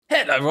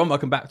Hello everyone,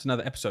 welcome back to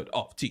another episode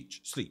of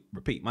Teach, Sleep,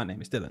 Repeat. My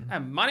name is Dylan.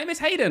 And my name is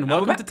Hayden.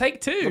 Welcome to Take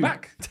Two. We're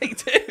back. Take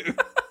two.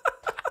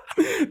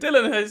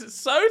 Dylan is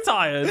so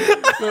tired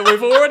that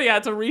we've already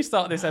had to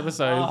restart this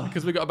episode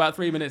because we got about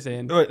 3 minutes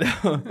in.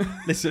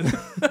 Listen,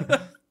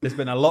 there's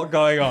been a lot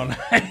going on.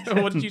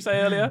 What did you say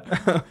earlier?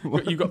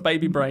 You've got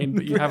baby brain,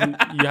 but you haven't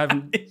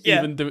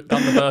even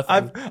done the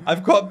birthing.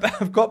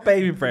 I've got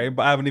baby brain,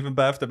 but I haven't even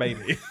birthed a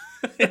baby.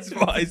 That's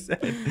what I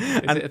said.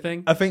 Is it a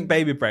thing? I think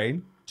baby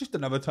brain, just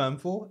another term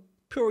for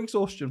pure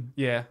exhaustion.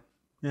 Yeah.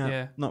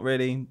 Not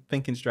really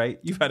thinking straight.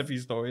 You've had a few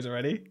stories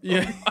already.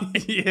 Yeah.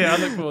 Yeah,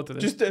 I look forward to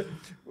this.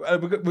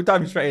 We're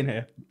diving straight in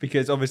here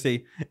because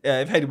obviously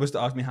if Hayden was to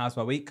ask me how's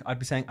my week, I'd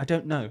be saying, I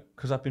don't know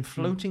because I've been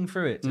floating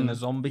through it in a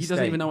zombie state. He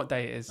doesn't even know what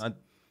day it is.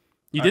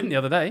 You didn't the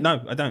other day.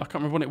 No, I don't. I can't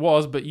remember when it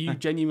was, but you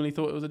genuinely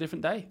thought it was a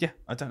different day. Yeah,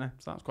 I don't know.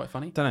 So that was quite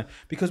funny. Don't know.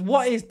 Because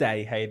what is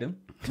day, Hayden,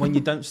 when you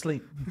don't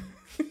sleep?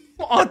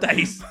 What are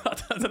days? I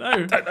don't know.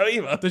 I don't know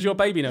either. Does your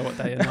baby know what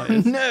day and night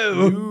is?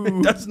 No,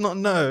 it does not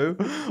know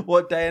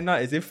what day and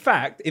night is. In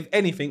fact, if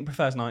anything,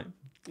 prefers night.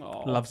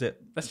 Oh, loves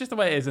it. That's just the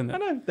way it is, isn't it? I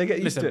know. They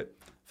get used to it.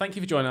 Thank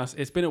you for joining us.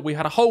 We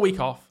had a whole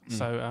week off,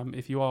 so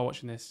if you are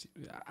watching this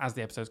as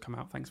the episodes come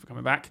out, thanks for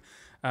coming back.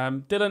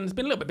 Dylan's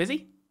been a little bit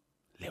busy.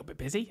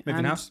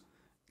 Moving house.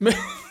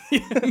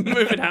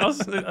 Moving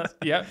house.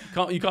 Yeah,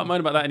 you can't moan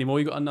about that anymore.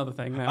 You got another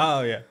thing now.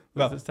 Oh yeah.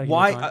 Well,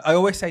 why? I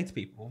always say to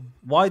people,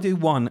 why do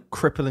one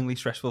cripplingly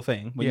stressful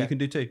thing when you can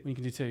do two? When you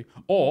can do two,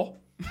 or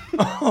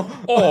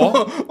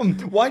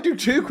why do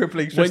two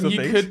crippling stressful things?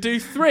 When you things? could do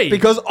three.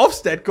 Because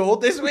Ofsted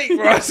called this week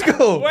for our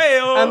school.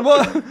 And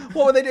what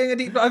were they doing a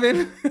deep dive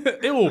in?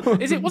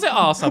 Was it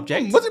our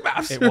subject? Was it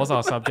maths? It was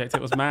our subject.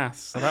 It was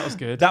maths. So that was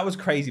good. That was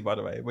crazy, by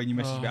the way, when you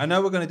messaged me. I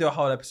know we're going to do a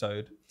whole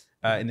episode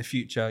in the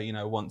future,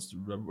 once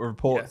the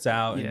report's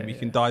out and we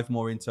can dive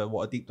more into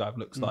what a deep dive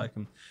looks like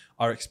and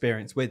our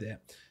experience with it.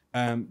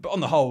 But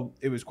on the whole,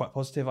 it was quite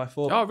positive, I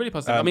thought. Oh, really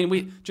positive. I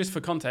mean, just for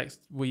context,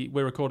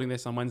 we're recording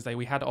this on Wednesday.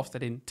 We had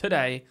Ofsted in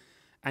today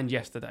and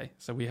yesterday.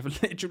 So we have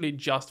literally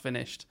just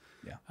finished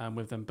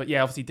with them. But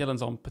yeah, obviously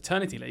Dylan's on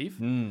paternity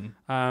leave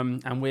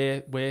and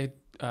we're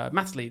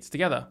maths leads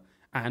together.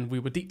 And we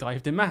were deep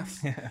dived in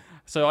maths. Yeah.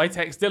 So I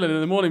text Dylan in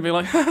the morning being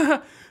like,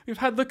 we've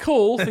had the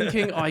call,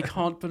 thinking, I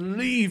can't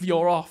believe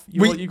you're off.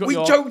 We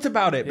joked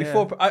about it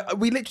before.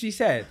 We literally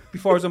said,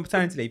 before I was on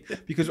paternity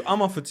leave, because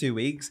I'm off for 2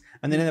 weeks,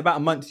 and then in about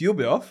a month you'll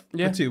be off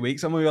for 2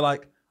 weeks. And we were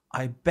like,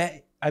 I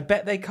bet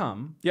they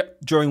come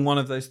during one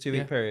of those 2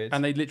 week periods.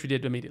 And they literally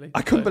did immediately.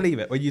 I couldn't believe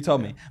it when you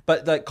told me.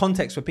 But like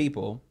context for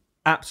people,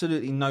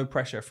 absolutely no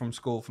pressure from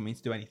school for me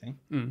to do anything.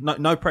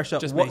 No pressure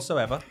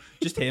whatsoever.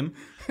 Just him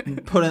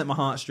pulling at my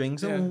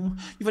heartstrings. Yeah. Oh,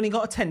 you've only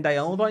got a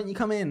 10-day-old. Why don't you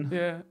come in?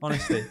 Yeah,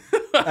 honestly.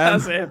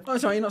 That's it. Oh,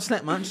 sorry, you're not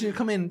slept much. You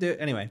come in and do it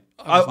anyway.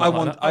 I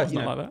was not like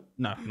that.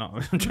 No,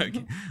 I'm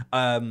joking.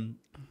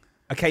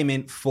 I came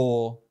in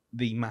for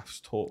the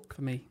maths talk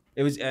for me.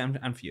 It was and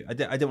for you. I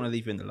didn't want to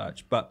leave you in the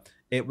lurch, but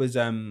it was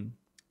a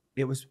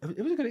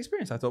good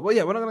experience. I thought. Well,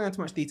 yeah, we're not going to go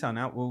into much detail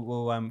now.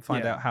 We'll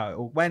find out how it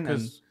all went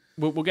and.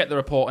 We'll get the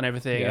report and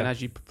everything, and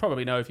as you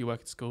probably know, if you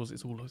work at schools,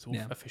 it's all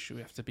official.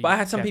 You have to be. But I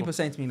had some careful. people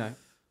saying to me,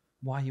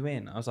 why are you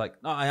in? I was like,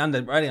 no, I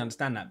really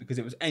understand that because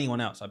if it was anyone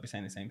else, I'd be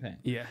saying the same thing.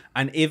 Yeah.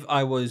 And if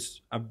I'm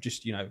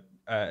just,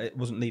 it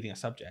wasn't leading a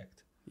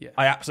subject,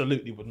 I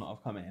absolutely would not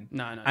have come in.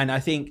 No. And I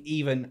think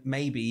even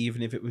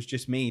if it was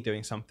just me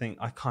doing something,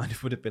 I kind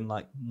of would have been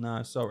like,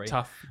 no, sorry.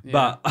 Tough. Yeah.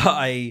 But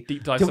I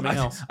deep dive something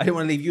else. I didn't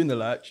want to leave you in the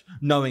lurch,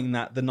 knowing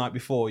that the night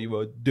before you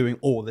were doing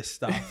all this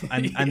stuff,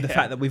 and the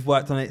fact that we've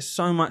worked on it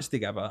so much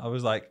together. I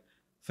was like,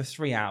 for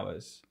 3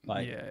 hours,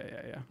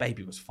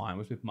 baby was fine.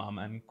 Was with mum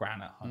and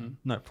gran at home,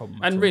 no problem.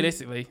 And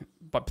realistically,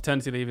 but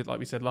paternity leave, like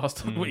we said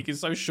last week,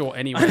 is so short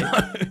anyway.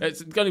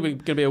 It's only going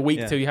to be a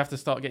week till you have to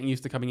start getting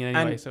used to coming in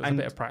anyway. So it's a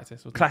bit of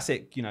practice.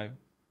 Classic,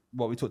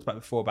 what we talked about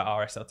before about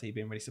our SLT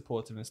being really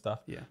supportive and stuff.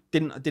 Yeah,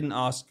 didn't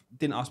ask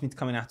me to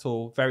come in at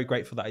all. Very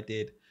grateful that I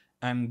did,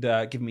 and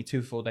giving me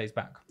 2 full days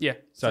back. Yeah,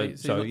 so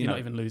you're not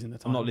even losing the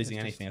time. I'm not losing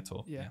anything at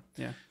all. Yeah.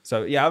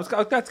 So I was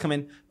glad to come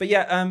in, but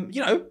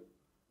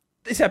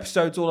this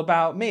episode's all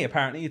about me,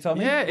 apparently, you told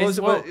me. Yeah,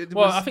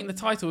 I think the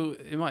title,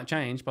 it might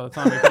change by the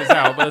time we put this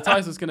out, but the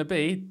title's going to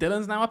be,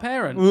 Dylan's Now a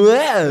Parent.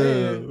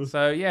 Whoa! Yeah.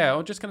 So,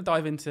 I'm just going to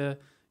dive into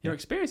your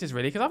experiences,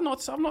 really, because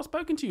I've not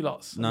spoken to you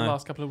lots in the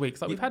last couple of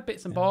weeks. Like, we've had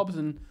bits and bobs.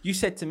 And you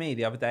said to me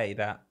the other day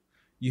that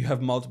you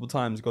have multiple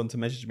times gone to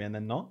message me and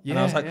then not. Yeah, and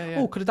I was like,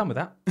 could have done with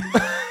that.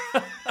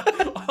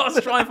 I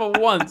was trying for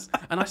once,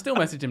 and I still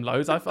messaged him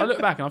loads. I look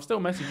back, and I've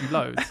still messaged you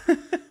loads.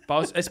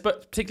 But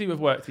particularly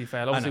with work, to be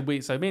fair.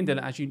 Obviously, me and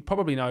Dylan, as you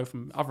probably know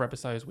from other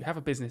episodes, we have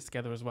a business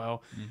together as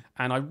well.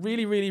 And I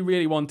really, really,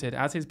 really wanted,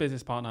 as his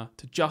business partner,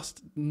 to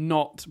just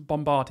not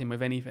bombard him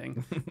with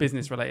anything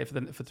business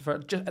related for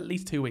just at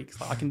least 2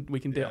 weeks. Like I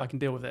can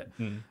deal with it.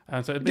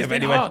 So it's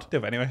been hard.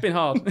 It's been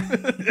hard.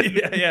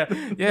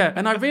 yeah.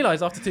 And I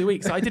realised after 2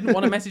 weeks, I didn't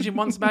want to message him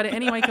once about it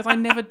anyway because I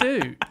never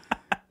do.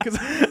 Wait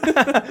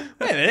a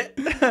minute,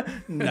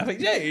 nothing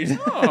changed.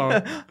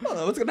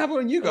 What's going to happen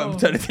when you go on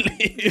paternity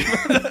leave?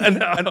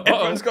 and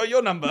everyone's got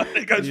your number.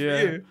 It goes for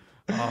you.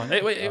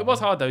 It was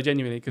hard though,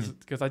 genuinely,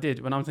 because I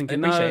did when I'm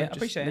thinking, I appreciate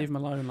just it. leave him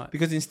alone. Like,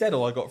 because instead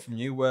all I got from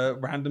you were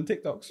random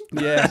TikToks.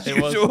 Yeah,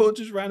 it was all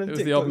just random. It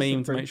was TikToks the odd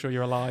meme to make sure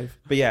you're alive.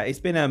 But yeah, it's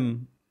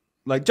been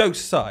like, jokes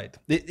aside,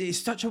 it's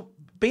such a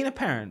being a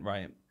parent,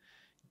 right?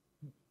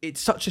 It's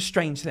such a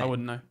strange thing. I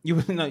wouldn't know. You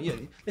wouldn't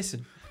know.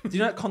 Listen, do you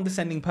know that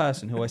condescending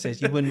person who always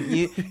says you wouldn't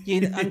you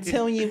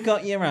until you've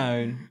got your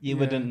own, you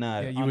wouldn't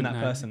know. Yeah, I'm that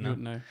person you now.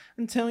 wouldn't know.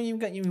 Until you've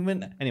got you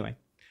wouldn't know. Anyway,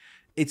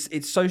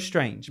 it's so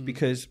strange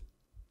because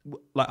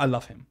like I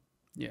love him.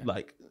 Yeah.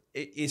 Like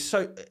it's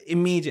so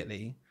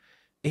immediately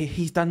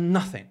he's done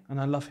nothing and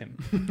I love him.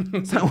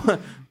 So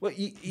well,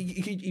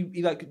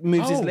 he like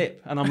moves his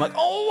lip and I'm like,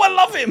 oh, I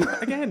love him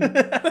again.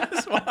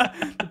 That's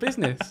why the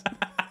business.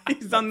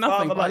 He's done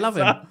nothing, but I love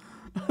him.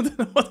 I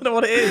don't know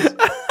what it is.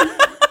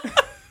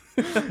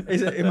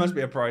 It must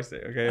be a price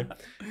thing, okay?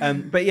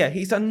 But yeah,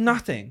 he's done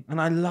nothing, and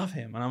I love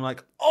him, and I'm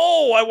like,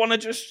 oh, I want to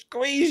just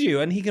squeeze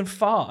you, and he can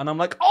fart, and I'm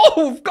like,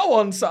 oh, go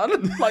on,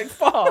 son, like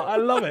fart, I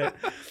love it.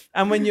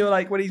 And when you're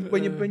like, when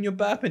you're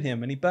burping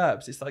him, and he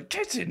burps, it's like,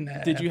 get in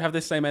there. Did you have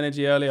this same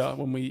energy earlier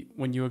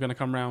when you were going to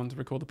come round to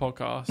record the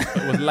podcast?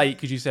 But it was late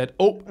because you said,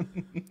 oh,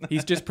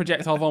 he's just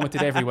projectile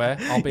vomited everywhere.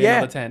 I'll be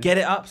another 10. Get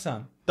it up,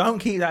 son. Don't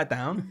keep that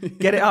down.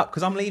 Get it up,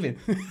 because I'm leaving.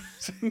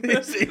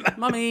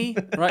 Mummy,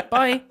 right,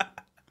 bye.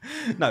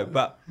 No,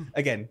 but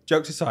again,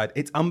 jokes aside,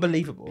 it's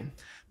unbelievable.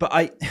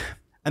 But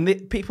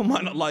people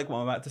might not like what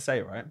I'm about to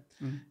say, right?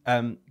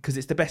 Because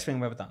it's the best thing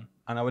I've ever done,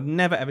 and I would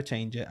never ever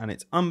change it, and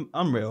it's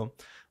unreal.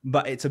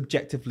 But it's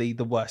objectively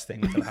the worst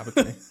thing that's ever happened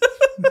to me.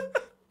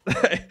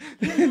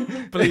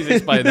 Please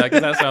explain that,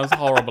 because that sounds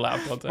horrible out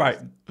of context. Right.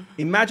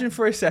 Imagine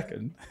for a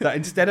second that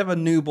instead of a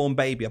newborn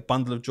baby, a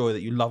bundle of joy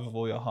that you love with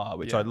all your heart,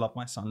 which I love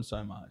my son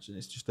so much, and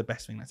it's just the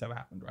best thing that's ever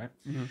happened, right?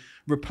 Mm-hmm.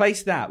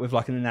 Replace that with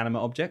like an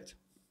inanimate object.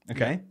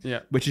 Okay.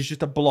 Yeah. Which is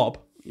just a blob.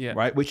 Yeah.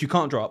 Right. Which you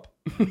can't drop.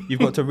 You've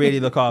got to really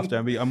look after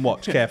and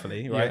watch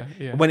carefully. Right.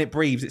 Yeah. When it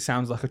breathes, it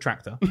sounds like a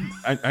tractor,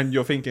 and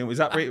you're thinking, was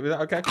that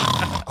okay?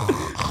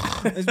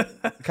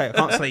 Okay, I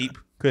can't sleep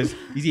because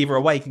he's either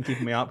awake and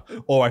keeping me up,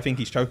 or I think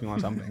he's choking on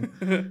something.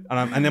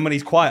 And then when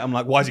he's quiet, I'm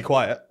like, why is he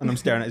quiet? And I'm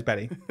staring at his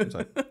belly. It's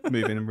like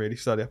moving and really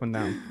slowly up and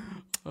down.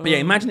 But yeah,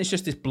 imagine it's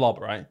just this blob,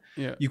 right?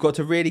 Yeah. You've got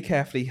to really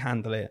carefully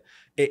handle it.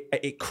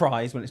 It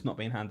cries when it's not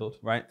being handled,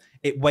 right?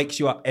 It wakes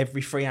you up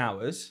every 3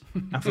 hours.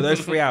 And for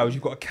those 3 hours,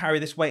 you've got to carry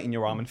this weight in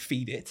your arm and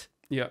feed it.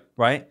 Yeah.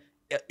 Right?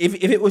 If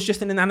it was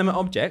just an inanimate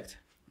object,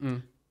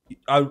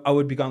 I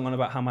would be going on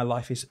about how my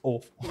life is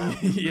awful.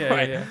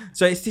 Yeah.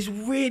 So it's this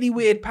really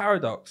weird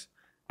paradox.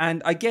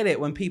 And I get it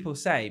when people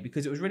say,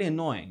 because it was really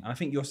annoying, and I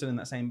think you're still in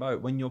that same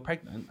boat, when you're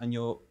pregnant and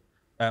you're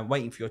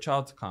waiting for your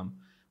child to come,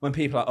 when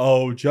people are like,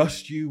 oh,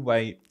 just you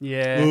wait.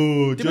 Yeah.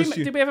 Oh,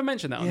 did we ever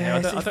mention that on here?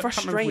 It's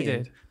frustrating. We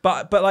did.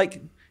 But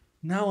like,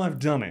 now I've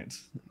done it.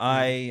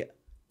 I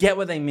get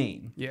what they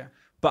mean. Yeah.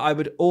 But I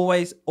would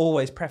always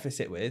preface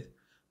it with,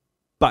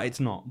 but it's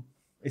not.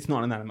 It's not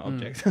an inanimate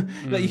object.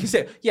 Like you can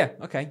say, yeah,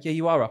 okay, yeah,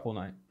 you are up all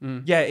night.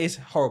 Yeah, it is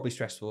horribly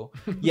stressful.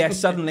 Yeah,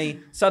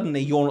 suddenly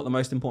you're not the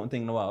most important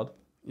thing in the world.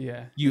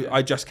 Yeah.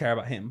 I just care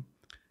about him.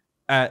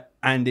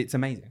 And it's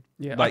amazing.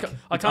 Yeah. Like,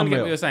 I can't get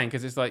what you're saying,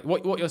 because it's like,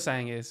 what you're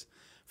saying is,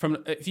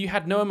 if you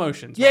had no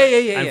emotions,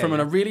 and from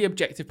a really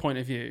objective point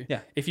of view,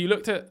 if you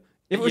looked at,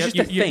 if it was just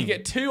a thing, you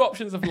get two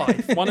options of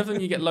life. One of them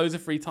you get loads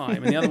of free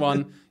time, and the other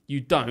one you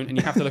don't, and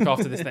you have to look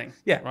after this thing.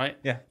 Right.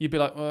 Yeah. You'd be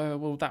like,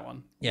 well, that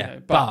one. Yeah. You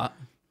know,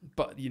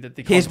 but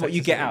the here's what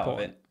you get out of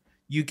it: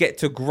 you get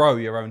to grow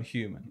your own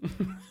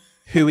human,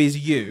 who is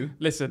you.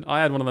 Listen,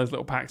 I had one of those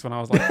little packs when I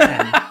was like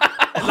 10.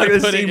 I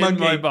put it in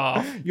my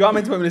bath. You are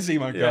meant to put it in a sea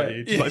monkey, aren't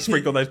you? Just like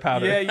sprinkle those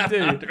powder. Yeah, you do.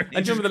 And do you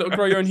remember the little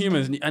grow your own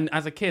humans? And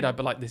as a kid, I'd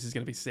be like, this is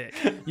going to be sick.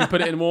 You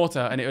put it in water,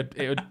 and it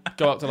would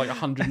go up to like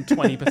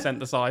 120%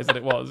 the size that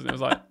it was. And it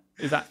was like,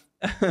 is that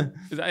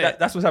it?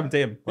 That's what's happened to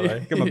him. By the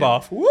way. Give him a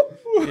bath. Whoop.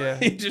 Yeah.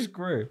 He just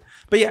grew.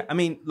 But yeah, I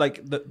mean,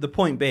 like the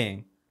point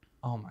being,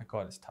 oh my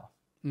God, it's tough.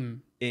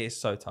 It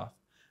is so tough.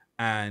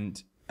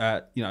 And,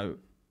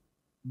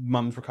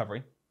 mum's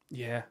recovery.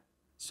 Yeah.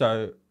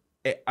 So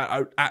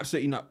I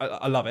absolutely know.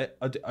 I love it.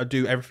 I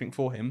do everything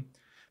for him,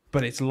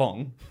 but it's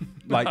long.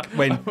 Like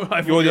when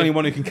you're the only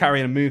one who can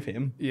carry and move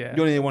him. Yeah.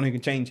 You're the only one who can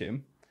change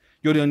him.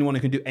 You're the only one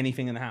who can do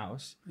anything in the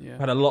house. Yeah.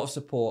 I've had a lot of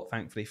support,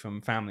 thankfully,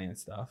 from family and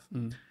stuff.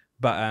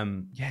 But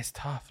it's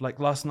tough. Like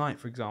last night,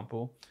 for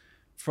example,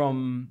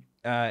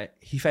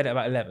 he fed at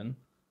about 11,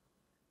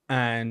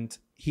 and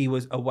he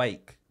was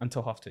awake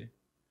until 2:30.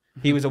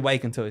 He was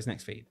awake until his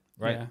next feed,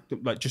 right? Yeah.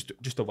 Like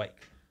just awake,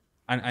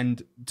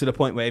 and to the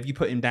point where if you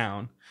put him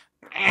down.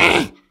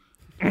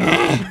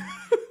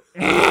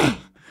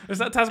 Is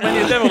that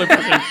Tasmanian Devil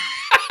impression?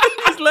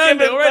 He's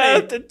learned it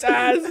already. To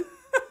Taz.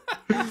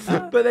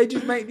 But they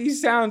just make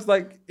these sounds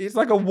like it's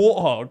like a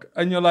warthog,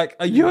 and you're like,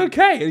 "Are you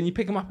okay?" And you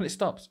pick him up, and it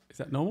stops. Is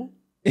that normal?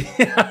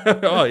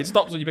 Oh, it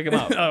stops when you pick him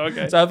up. Oh,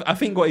 okay. So I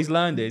think what he's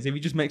learned is if he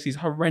just makes these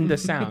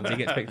horrendous sounds, he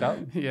gets picked up.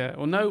 Yeah.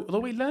 Well, no. Although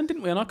we learned,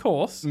 didn't we, on our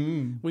course?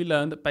 We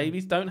learned that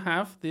babies don't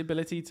have the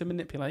ability to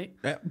manipulate.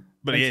 Yeah,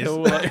 but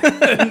until, he is.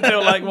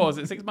 Until like, what was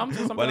it, 6 months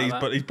or something? Well,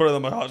 like he's putting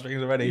on my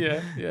heartstrings already.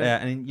 Yeah.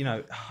 And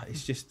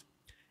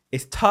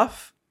it's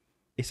tough.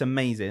 It's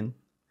amazing,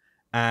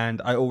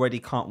 and I already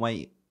can't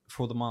wait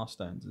for all the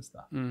milestones and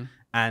stuff.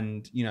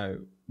 And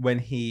when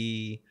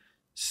he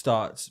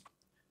starts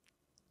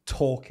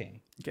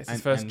talking, gets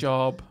his first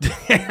job,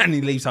 and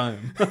he leaves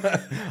home,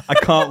 I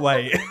can't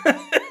wait.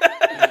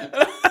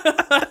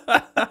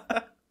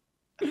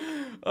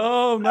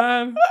 Oh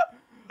man!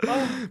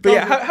 But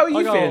yeah, how are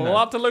you feeling? We'll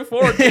have to look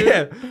forward to.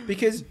 Yeah,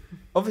 because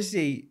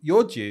obviously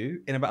you're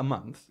due in about a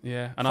month.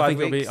 Yeah, and I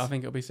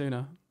think it'll be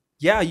sooner.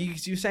 Yeah,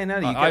 you were saying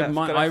earlier.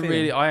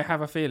 I have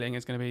a feeling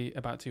it's going to be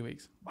about 2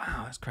 weeks.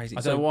 Wow, that's crazy.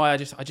 I don't know why. I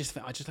just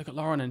look at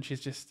Lauren and she's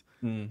just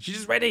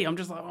ready. I'm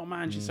just like, oh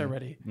man, she's so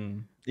ready. Are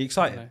you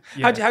excited?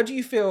 Yeah. How do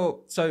you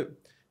feel? So,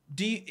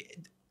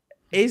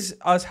 is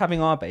us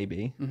having our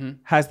baby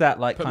has that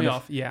like put kind me of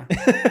off? Yeah.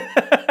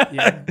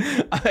 Yeah.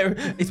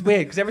 It's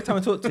weird because every time I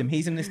talk to him,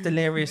 he's in this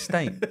delirious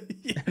state,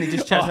 and he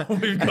just chats.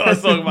 We've got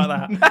to talk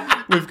about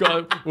that.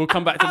 We'll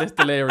come back to this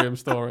delirium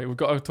story. We've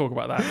got to talk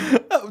about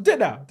that. Oh,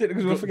 did it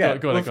because we'll forget.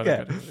 Go on.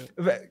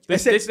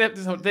 This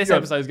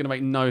episode is going to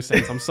make no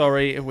sense. I'm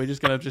sorry if we're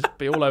just going to just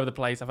be all over the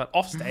place. I've had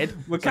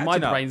Ofsted, so my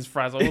brain's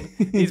frazzled.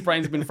 His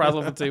brain's been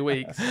frazzled for 2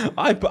 weeks.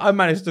 I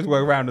managed to go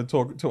around and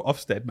talk to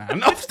Ofsted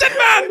man. Ofsted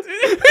man.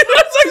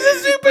 It's like a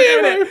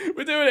superhero.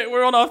 We're doing it.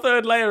 We're on our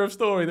third layer of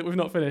story that we've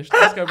not finished.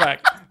 Let's go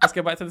back. Let's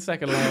go back to the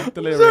second layer.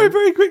 Delirium. Sorry,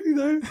 very quickly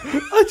though.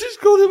 I just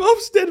called him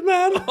Ofsted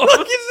man, like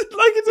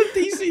it's a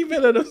DC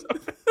villain or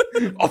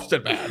something.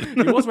 Ofsted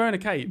man. He was wearing a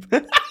cape,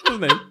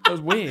 wasn't he? That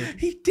was weird.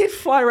 He did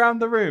fly around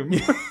the room.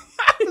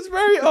 That was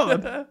very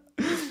odd.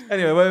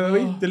 Anyway, where were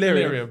we?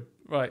 Delirium.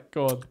 Right,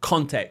 go on.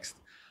 Context.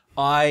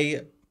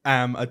 I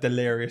am a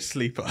delirious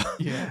sleeper.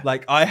 Yeah.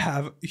 Like I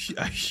have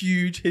a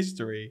huge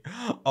history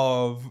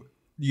of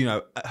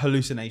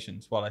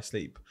hallucinations while I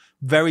sleep.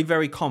 Very,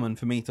 very common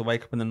for me to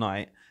wake up in the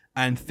night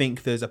and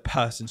think there's a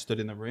person stood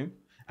in the room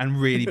and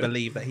really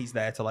believe that he's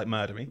there to like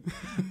murder me.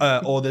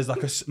 Or there's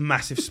like a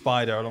massive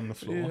spider along the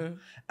floor. Yeah.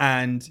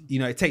 And,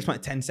 it takes me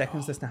like 10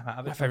 seconds to snap out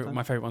of it.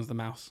 My favorite one's the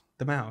mouse.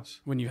 The mouse?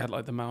 When you had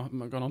like the mouse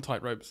gone on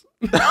tight ropes.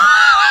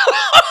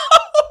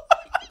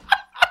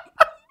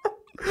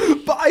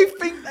 But I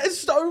think that's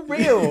so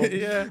real.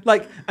 Yeah.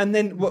 Like, and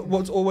then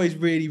what's always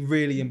really,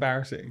 really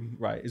embarrassing,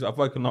 right, is I've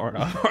woken Lauren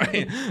up,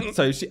 right?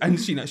 So she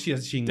ignores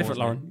different me.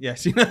 Lauren. Yeah,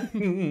 she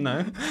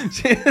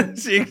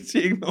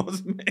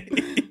ignores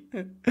me.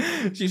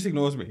 She just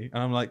ignores me,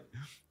 and I'm like,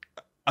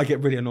 I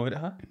get really annoyed at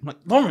her. I'm like,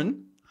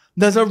 Lauren,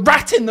 there's a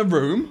rat in the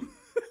room,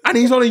 and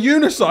he's on a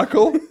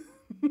unicycle.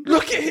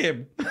 Look at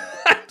him.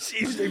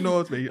 She just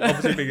ignores me,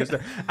 obviously.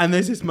 And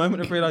there's this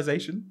moment of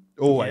realization,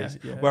 always,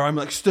 where I'm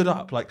like stood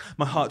up, like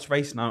my heart's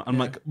racing. I'm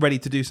like ready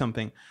to do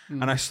something.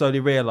 And I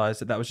slowly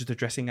realized that was just a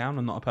dressing gown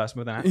and not a person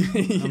with an act.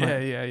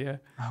 Yeah.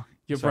 Oh,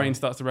 your brain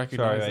starts to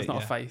recognize it's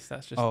not a face.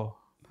 That's just.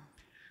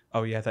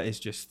 Oh yeah, that's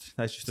just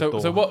a door.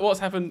 So what's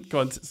happened?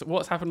 Go on. So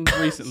what's happened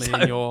recently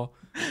in your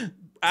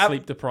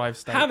sleep deprived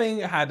state?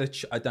 Having had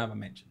I don't have a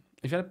mention.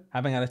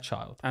 Having had a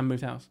child and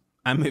moved house.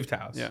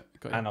 Yeah,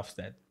 got and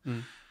Ofsted.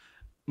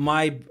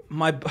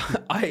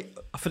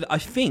 I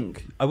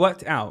think I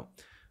worked out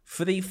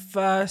for the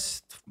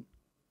first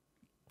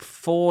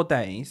 4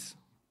 days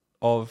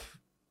of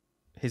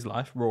his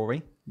life,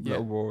 little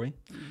Rory.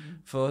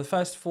 For the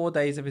first 4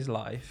 days of his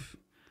life,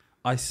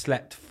 I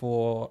slept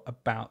for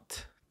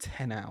about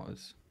 10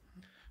 hours,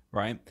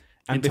 right?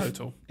 And in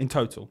total.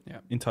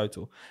 In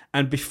total.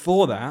 And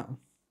before that,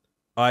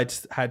 I'd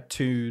had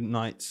 2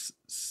 nights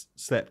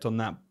slept on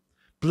that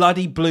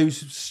bloody blue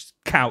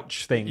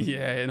couch thing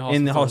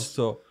in the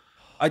hospital.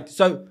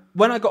 So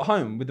when I got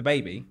home with the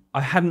baby,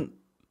 I hadn't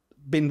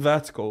been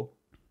vertical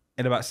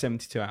in about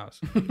 72 hours,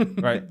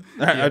 right?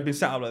 I'd been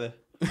sat up like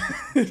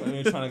this,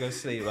 trying to go to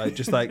sleep, like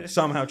just like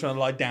somehow trying to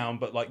lie down,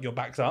 but like your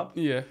back's up.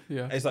 Yeah.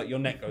 It's like your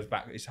neck goes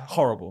back. It's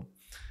horrible.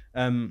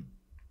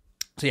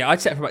 So yeah,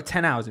 I'd slept for about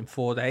 10 hours in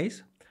 4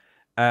 days.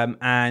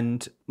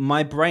 And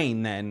my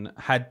brain then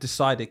had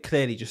decided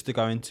clearly just to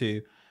go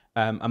into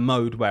a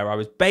mode where I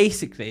was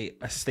basically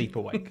asleep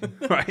awake,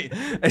 right?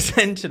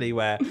 Essentially,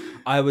 where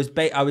I was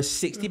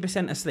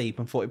 60% asleep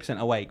and 40%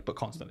 awake, but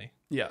constantly.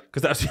 Yeah,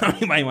 because that's the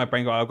only way my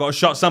brain got. I've got to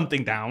shut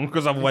something down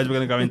because otherwise we're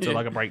going to go into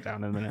like a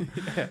breakdown in a minute.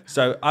 Yeah.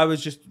 So I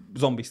was just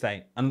zombie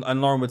state, and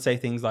Lauren would say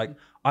things like,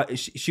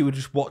 she would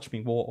just watch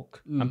me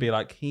walk and be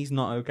like, he's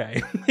not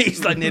okay.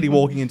 He's like nearly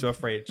walking into a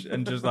fridge,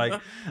 and just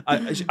like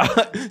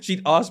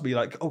she'd ask me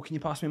like, oh, can you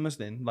pass me a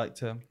muslin, like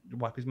to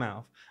wipe his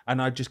mouth, and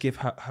I'd just give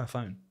her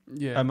phone.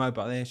 Yeah, her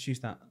mobile. There,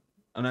 use that,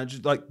 and I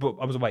just like, but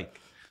I was awake.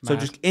 Mad. So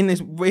just in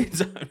this weird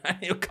zone, and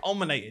it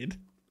culminated.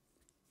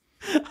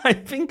 I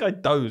think I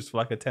dozed for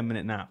like a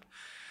 10-minute nap,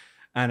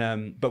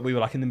 And but we were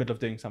like in the middle of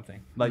doing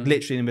something, like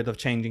literally in the middle of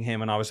changing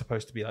him, and I was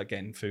supposed to be like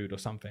getting food or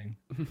something,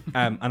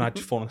 and I'd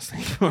just fallen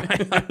asleep.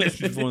 Right? I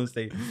literally fallen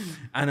asleep,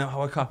 and I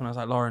woke up and I was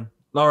like,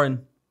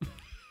 Lauren,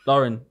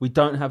 we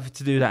don't have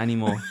to do that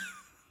anymore.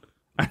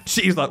 And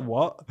she's like,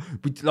 what?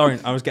 Lauren,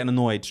 I was getting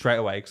annoyed straight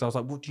away because I was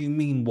like, what do you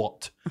mean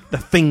what? The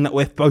thing that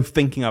we're both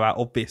thinking about,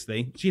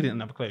 obviously. She didn't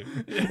have a clue.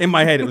 In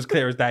my head, it was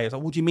clear as day. I was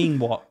like, what do you mean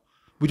what?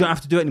 We don't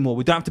have to do it anymore.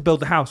 We don't have to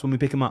build the house when we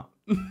pick him up.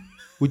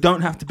 We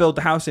don't have to build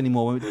the house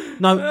anymore.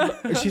 No.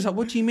 She's like,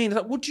 what do you mean? I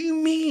was like, what do you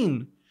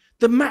mean?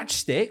 The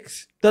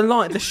matchsticks,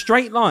 the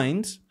straight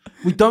lines,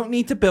 we don't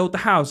need to build the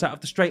house out of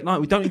the straight line.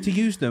 We don't need to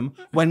use them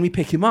when we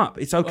pick him up.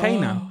 It's okay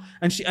now.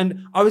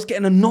 And I was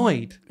getting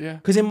annoyed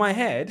because in my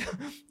head,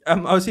 I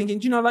was thinking,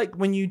 do you know, like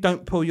when you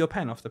don't pull your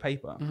pen off the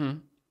paper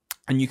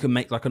and you can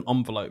make like an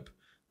envelope,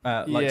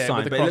 sign,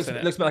 but it looks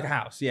a bit like a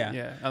house.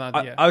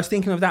 Yeah. I was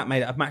thinking of that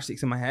made out of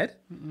matchsticks in my head,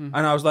 and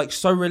I was like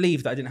so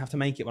relieved that I didn't have to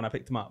make it when I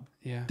picked them up.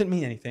 Yeah, didn't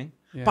mean anything,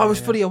 but I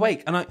was fully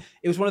awake, and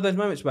it was one of those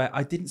moments where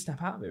I didn't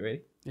snap out of it.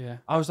 Really. Yeah.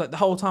 I was like the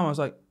whole time I was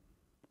like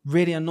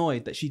really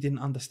annoyed that she didn't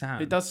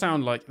understand. It does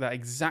sound like that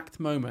exact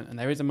moment, and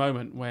there is a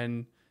moment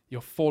when you're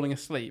falling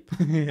asleep,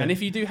 and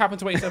if you do happen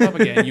to wake yourself up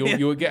again,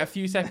 you'll get a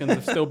few seconds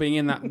of still being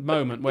in that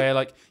moment where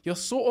like you're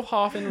sort of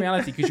half in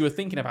reality because you were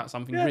thinking about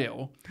something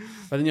real,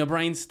 but then your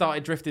brain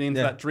started drifting into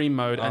that dream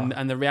mode,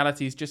 and the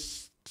reality is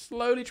just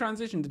slowly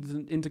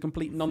transitioned into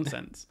complete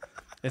nonsense.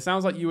 It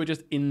sounds like you were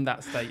just in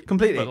that state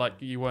completely, but like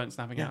you weren't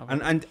snapping out of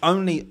it. And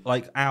only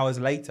like hours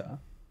later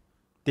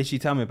did she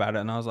tell me about it,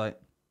 and I was like,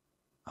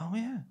 oh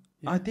yeah.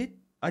 I did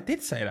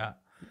say that,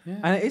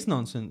 and it is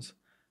nonsense.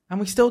 And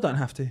we still don't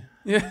have to.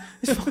 Yeah.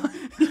 It's fine.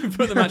 You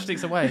put the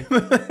matchsticks away.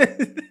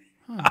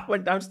 I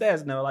went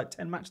downstairs and there were like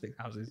 10 matchstick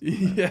houses.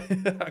 Yeah.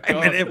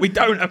 We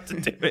don't have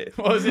to do it.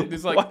 What was it?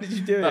 It's like, why did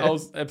you do that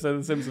whole episode of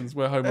The Simpsons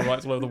where Homer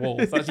writes all over the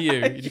walls. That's you.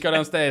 You just go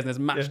downstairs and there's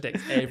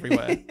matchsticks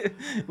everywhere.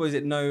 What is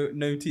it? No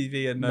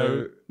TV and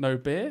no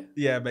beer?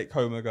 Yeah, make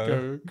Homer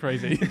go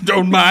crazy.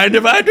 Don't mind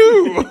if I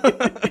do.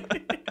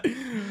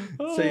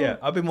 So yeah,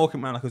 I've been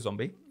walking around like a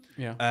zombie.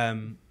 Yeah.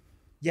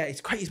 Yeah,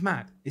 it's great. It's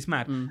mad.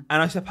 And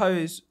I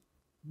suppose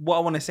what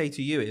I want to say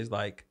to you is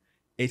like,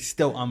 it's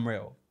still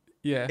unreal.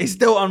 Yeah. It's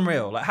still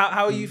unreal. Like,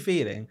 how are you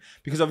feeling?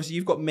 Because obviously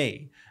you've got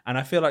me, and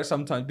I feel like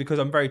sometimes, because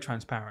I'm very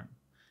transparent,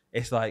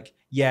 it's like,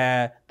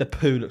 yeah, the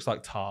poo looks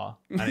like tar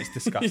and it's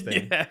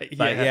disgusting.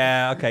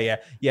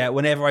 Yeah.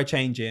 Whenever I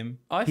change him,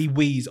 he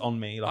wheezes on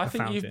me like a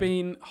fountain. I think you've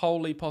been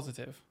wholly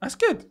positive. That's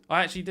good.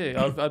 I actually do.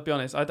 I'll be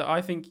honest.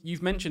 I think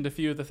you've mentioned a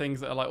few of the things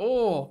that are like,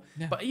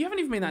 but you haven't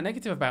even been that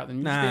negative about them.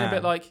 You've just been a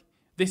bit like,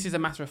 this is a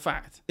matter of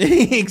fact.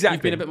 Exactly.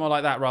 You've been a bit more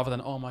like that rather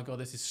than, oh my God,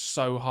 this is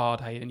so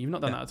hard, Hayden. You've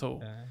not done that at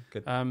all. Yeah,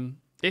 good.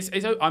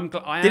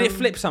 Did it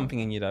flip something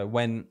in you though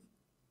when,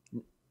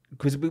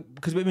 because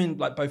we've been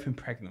like both been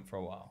pregnant for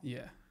a while.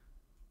 Yeah.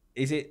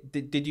 Is it?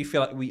 Did you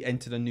feel like we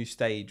entered a new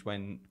stage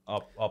when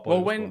our boy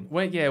was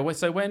born?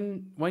 So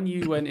when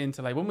you went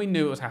into labour, when we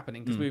knew it was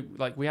happening,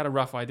 because we had a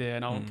rough idea,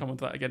 and I'll come on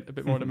to that again a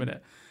bit more in a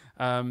minute.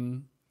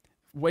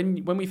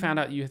 When we found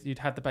out you'd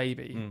had the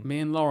baby, me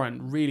and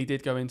Lauren really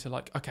did go into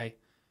like, okay,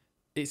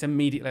 it's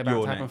immediately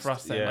about to happen for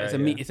us.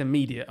 It's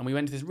immediate, and we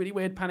went to this really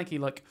weird, panicky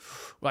like,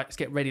 right, let's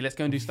get ready, let's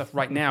go and do stuff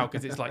right now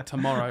because it's like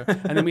tomorrow.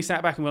 And then we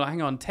sat back and we're like,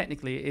 hang on,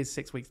 technically it is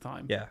 6 weeks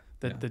time.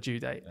 The due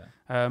date.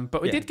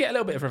 But we did get a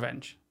little bit of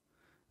revenge.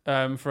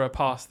 For a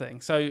past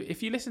thing. So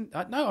if you listen,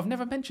 no, I've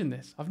never mentioned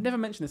this. I've never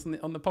mentioned this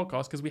on the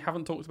podcast because we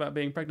haven't talked about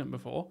being pregnant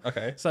before.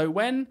 Okay. So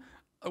when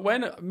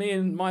me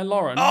and my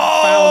Lauren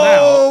found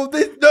out,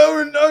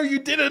 no, you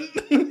didn't.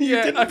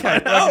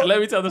 Okay. Let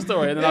me tell the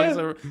story, and then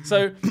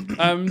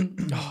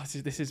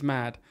this is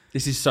mad.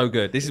 This is so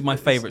good. This is my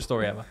favorite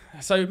story ever.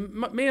 So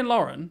me and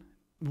Lauren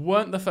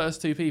weren't the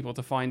first two people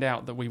to find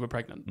out that we were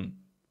pregnant.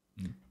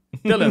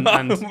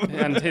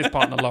 Dylan and his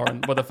partner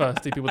Lauren were the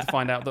first two people to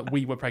find out that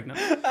we were pregnant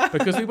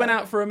because we went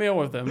out for a meal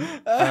with them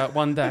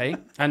one day,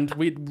 and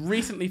we'd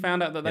recently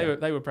found out that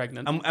they were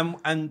pregnant.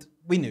 And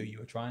we knew you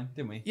were trying,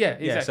 didn't we? Yeah,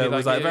 exactly. Yeah, so it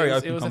was like a very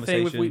open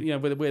conversation. It was a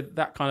thing with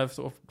that kind of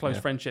sort of close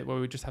friendship where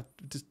we would just have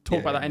to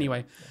talk about that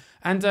anyway.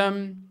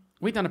 And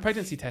we'd done a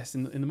pregnancy test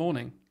in the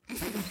morning,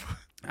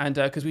 and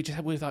because we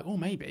were like, oh,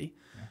 maybe,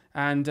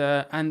 and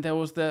there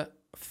was the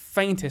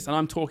faintest, and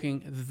I'm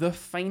talking the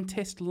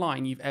faintest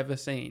line you've ever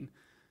seen.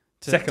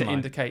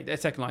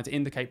 To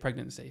indicate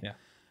pregnancy. Yeah.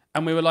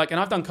 And we were like,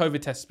 and I've done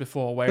COVID tests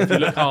before where if you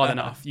look hard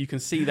enough, you can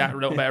see that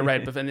little bit of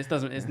red, but then it's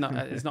not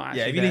actually.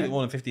 Yeah, if you leave it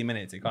more than 15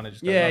 minutes, it kind of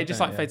just goes it just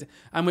like fades.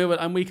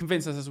 And we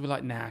convinced ourselves, we're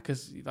like, nah,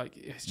 because like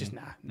it's just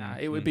nah.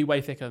 It would be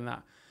way thicker than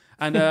that.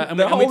 And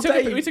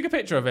we took a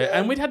picture of it,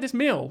 and we'd had this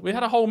meal. We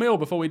had a whole meal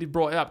before we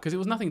brought it up because it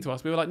was nothing to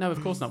us. We were like, no,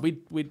 of course not. We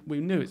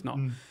knew it's not.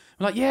 We're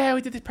like, yeah,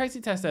 we did this pregnancy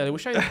test earlier. We'll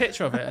show you a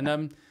picture of it.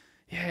 And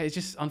it's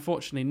just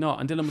unfortunately not.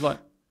 And Dylan was like,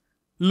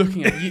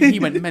 looking at you, he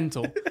went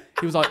mental.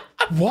 He was like,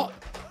 what?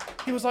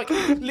 He was like,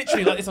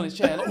 literally like this on his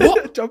chair. Like,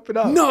 what? Jumping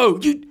up. No,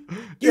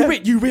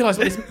 You realise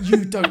what this?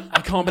 You don't. I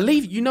can't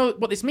believe it. You know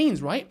what this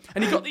means, right?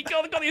 And he got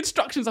the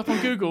instructions up on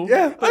Google.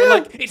 Yeah,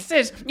 like it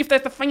says if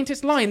there's the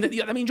faintest line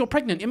that means you're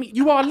pregnant. I mean,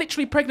 you are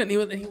literally pregnant.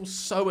 And he was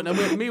so,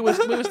 and we were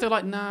still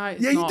like, nah,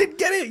 it's not. You didn't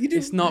get it. You didn't.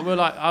 It's not.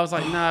 I was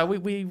like, nah,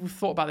 we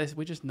thought about this.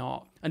 We're just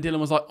not. And Dylan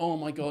was like, oh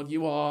my god,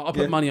 you are. I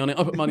put money on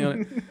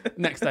it.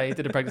 Next day, he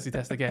did a pregnancy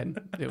test again.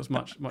 It was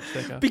much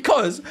thicker.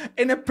 Because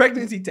in a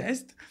pregnancy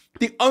test,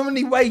 the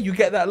only way you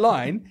get that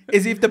line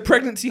is if the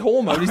pregnancy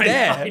hormone is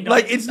there. I know.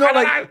 Like it's not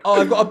like,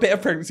 oh, I've got a bit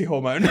of pregnancy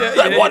hormone.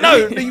 What? No,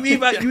 you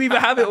either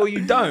have it or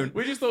you don't.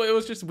 We just thought it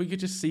was just we could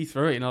just see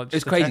through it.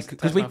 It's crazy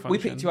because we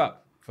picked you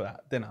up for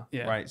that dinner,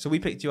 right? So we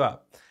picked you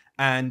up,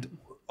 and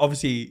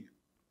obviously,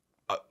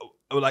 I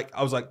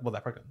was like, well,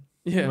 they're pregnant.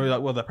 Yeah. We were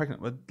like, well, they're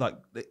pregnant. We're like,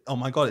 oh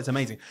my god, it's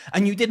amazing.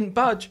 And you didn't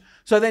budge.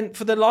 So then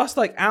for the last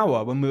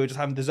hour when we were just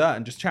having dessert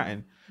and just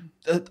chatting,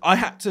 I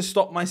had to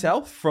stop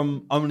myself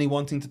from only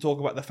wanting to talk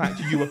about the fact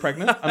you were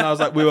pregnant. And I was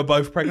like, we were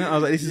both pregnant. I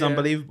was like, this is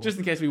unbelievable. Just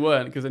in case we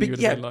weren't, because then you would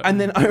have been like...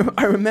 And then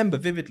I remember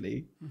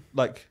vividly,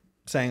 like,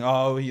 saying,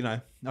 oh,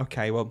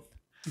 okay, well,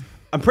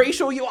 I'm pretty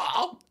sure you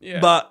are,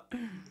 but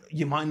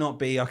you might not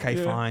be.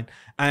 Okay, fine.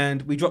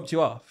 And we dropped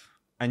you off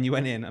and you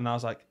went in and I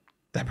was like,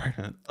 they're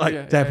pregnant.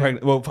 They're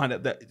pregnant. We'll find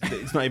out that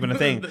it's not even a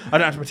thing. I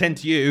don't have to pretend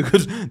to you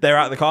because they're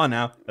out of the car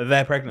now.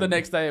 They're pregnant. The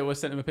next day, I was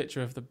sent him a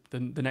picture of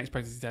the next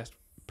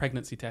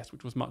pregnancy test,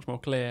 which was much more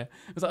clear.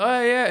 It was like,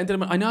 oh yeah, and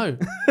Dylan went, I know.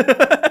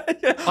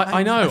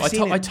 I know.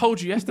 I told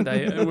you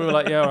yesterday, and we were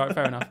like, yeah, all right,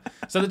 fair enough.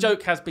 So the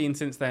joke has been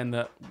since then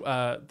that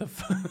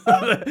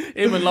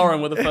him and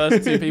Lauren were the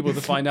first two people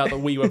to find out that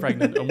we were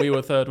pregnant, and we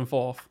were third and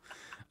fourth.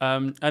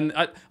 And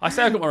I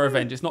say I got my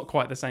revenge. It's not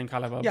quite the same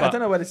caliber. Yeah, but, I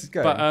don't know where this is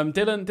going. But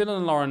Dylan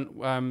and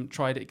Lauren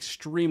tried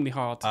extremely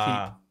hard to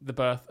keep the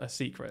birth a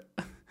secret.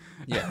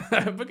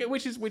 Yeah,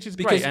 which is because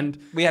great. And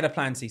we had a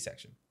planned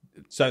C-section,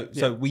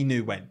 so we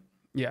knew when.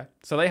 Yeah,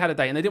 so they had a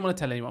date and they didn't want to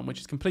tell anyone,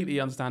 which is completely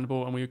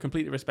understandable, and we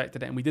completely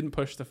respected it, and we didn't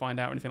push to find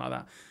out or anything like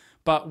that.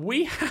 But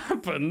we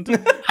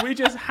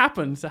just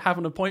happened to have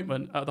an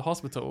appointment at the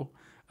hospital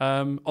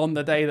on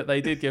the day that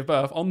they did give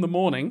birth, on the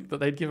morning that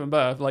they'd given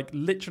birth, like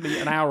literally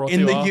an hour or two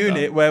in the after,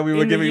 unit where we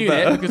were giving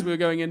birth, because we were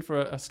going in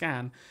for a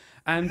scan.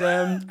 And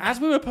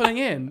as we were pulling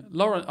in,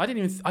 Lauren, I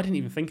didn't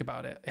even think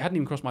about it. It hadn't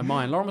even crossed my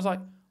mind. Lauren was like,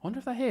 I wonder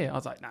if they're here. I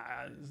was like, nah,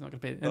 it's not going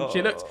to be.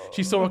 And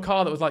she saw a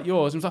car that was like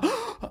yours, and was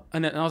like,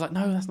 and I was like,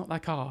 no, that's not their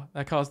car.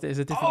 Their car is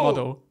a different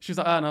model. She was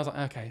like, and I was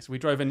like, okay. So we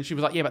drove in, and she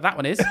was like, yeah, but that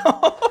one is.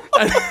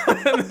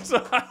 And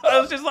so I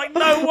was just like,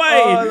 no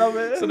way. I love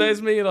it. So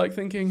there's me like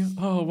thinking,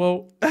 oh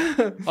well.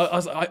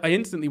 I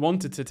instantly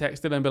wanted to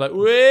text her and be like,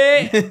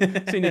 wait,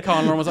 seeing the car,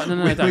 and Lauren was like, no,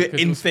 we were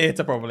in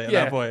theatre probably at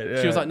that point.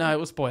 Yeah. She was like, no, it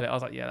will spoil it. I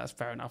was like, yeah, that's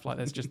fair enough. Like,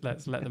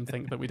 let's let them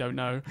think that we don't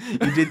know.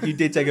 You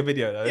did take a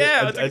video though.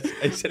 Yeah, I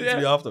sent it to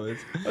me afterwards.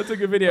 I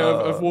took a video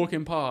of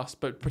walking past,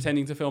 but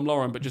pretending to film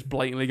Lauren, but just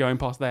blatantly going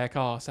past their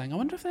car, saying, I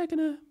wonder if they're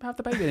gonna have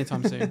the baby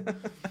anytime soon.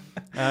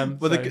 Well,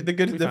 so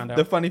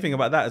the funny thing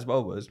about that as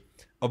well was,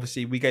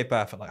 obviously we gave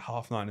birth at like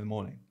 9:30 in the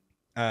morning.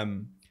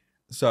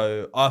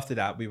 So after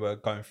that we were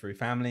going through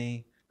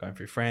family, going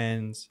through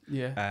friends.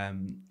 Yeah.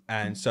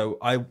 And so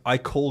I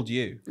called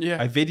you.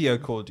 Yeah. I video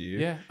called you.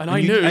 Yeah. And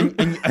I knew.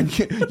 And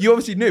you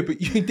obviously knew,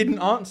 but you didn't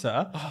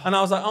answer. And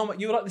I was like, oh,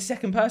 you were like the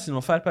second person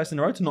or third person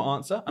in a row to not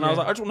answer. And I was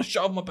like, I just want to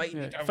show off my baby.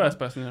 Yeah. First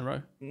person in a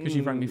row, because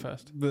you rang me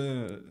first.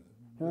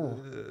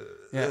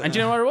 Yeah, and do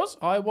you know where I was?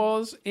 I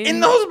was in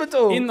the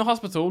hospital. In the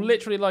hospital,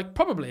 literally, like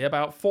probably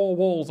about 4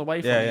 walls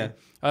away from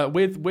you,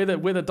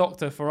 with a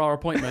doctor for our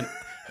appointment.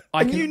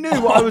 You knew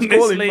what I was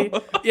calling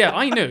for. Yeah,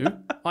 I knew.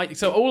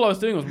 So all I was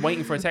doing was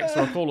waiting for a text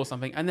or a call or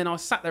something, and then I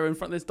was sat there in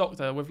front of this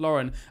doctor with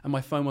Lauren, and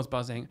my phone was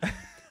buzzing,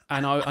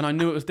 and I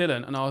knew it was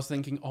Dylan, and I was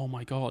thinking, oh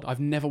my god, I've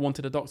never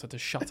wanted a doctor to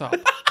shut up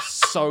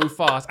so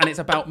fast, and it's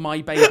about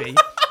my baby.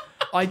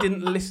 I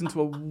didn't listen to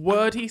a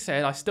word he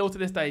said. I still to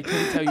this day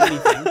couldn't tell you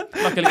anything.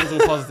 Luckily, it was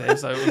all positive,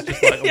 so it was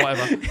just like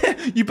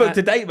whatever. You booked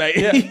a date, mate.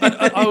 Yeah,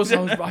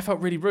 I felt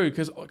really rude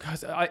because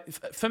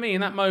for me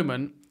in that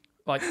moment,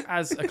 like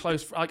as a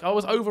close, like I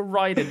was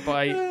overridden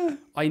by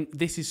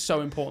this is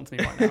so important to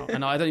me right now,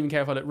 and I don't even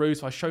care if I look rude.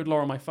 So I showed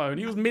Lauren my phone.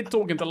 He was mid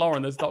talking to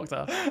Lauren, this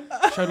doctor.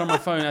 Showed Lauren my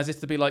phone as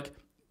if to be like,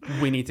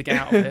 we need to get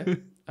out of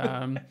here.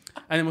 And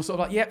then we're sort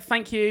of like, yeah,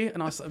 thank you.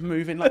 And I was sort of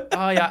moving like,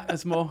 oh yeah,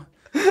 there's more.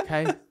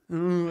 Okay.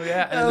 Ooh,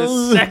 yeah. And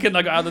the second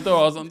I got out the door,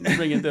 I was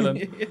ringing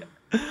Dylan.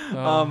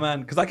 Oh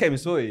man, because I came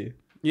and saw you.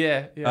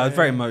 Yeah. I was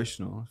very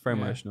emotional. Very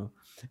emotional.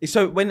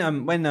 So when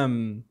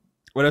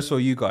I saw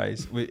you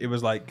guys, it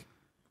was like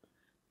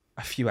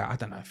a few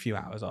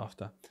hours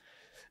after,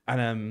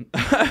 and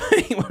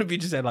one of you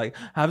just said like,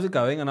 "How's it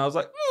going?" And I was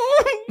like,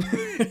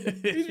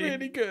 "He's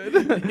really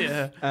good."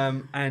 Yeah.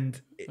 And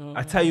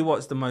I tell you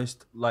what's the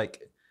most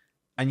like,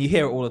 and you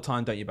hear it all the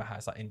time, don't you? But how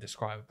it's like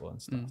indescribable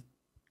and stuff.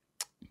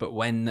 But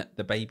when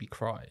the baby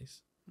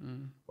cries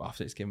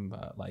after it's given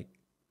birth, like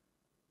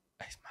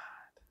it's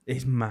mad.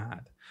 It's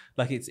mad.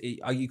 Like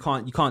you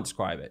can't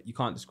describe it. You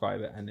can't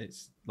describe it, and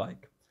it's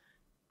like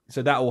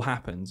so that all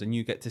happens, and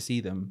you get to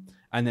see them.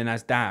 And then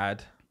as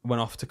Dad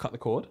went off to cut the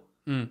cord,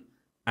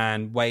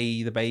 and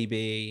weigh the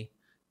baby,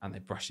 and they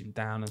brush him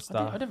down and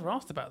stuff. I never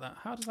asked about that.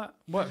 How does that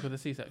work with a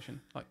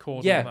C-section? Like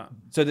cord yeah. and all that?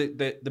 So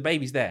the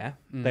baby's there.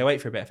 They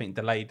wait for a bit. I think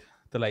delayed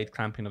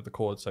clamping of the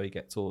cord so he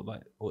gets all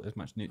as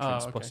much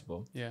nutrients as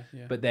possible. Yeah.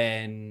 But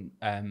then,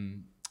 I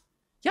don't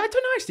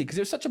know actually because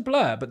it was such a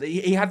blur. But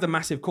he had the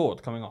massive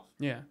cord coming off.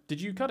 Yeah. Did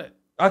you cut it?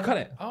 I cut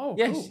it. Oh,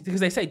 yes, cool. because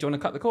they say, "Do you want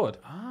to cut the cord?"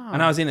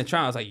 And I was in a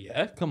trial. I was like,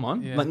 "Yeah, come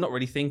on!" Yeah. Like not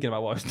really thinking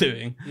about what I was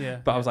doing.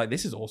 Yeah. But I was like,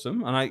 "This is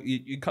awesome!" And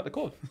you cut the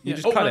cord. You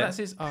just cut no, it. That's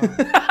his.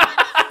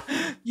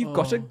 You've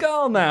got a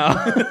girl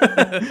now.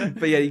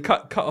 But yeah, you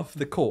cut off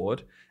the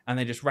cord and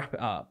they just wrap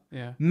it up.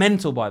 Yeah.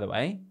 Mental, by the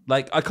way.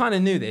 Like I kind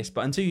of knew this,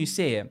 but until you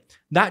see it,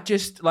 that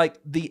just like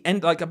the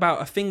end, like about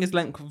a finger's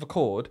length of a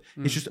cord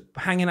is just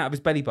hanging out of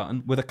his belly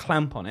button with a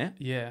clamp on it.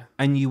 Yeah.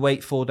 And you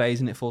wait 4 days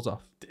and it falls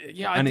off.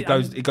 Yeah. And it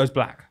goes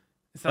black.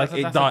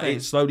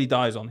 It slowly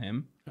dies on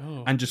him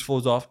and just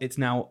falls off. It's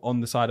now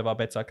on the side of our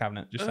bedside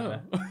cabinet, just sat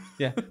there.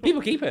 Yeah,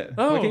 people keep it.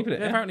 We're keeping it.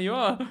 Yeah, apparently you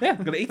are. Yeah,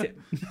 I'm gonna eat it.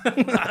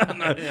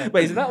 Yeah.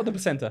 Wait, is that or the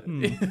placenta?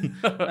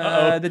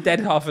 The dead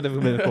half of the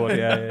umbilical cord.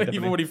 Yeah,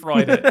 you've already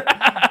fried it.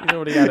 You've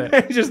already had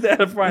it. Just there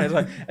to fry it. It's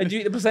like, and do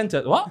you eat the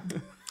placenta? What?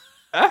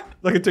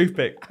 Like a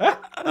toothpick.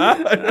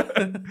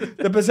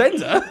 The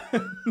placenta?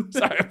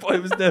 Sorry, I thought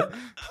it was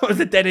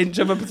the dead inch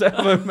of a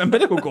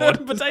umbilical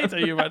cord. Potato,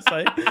 you might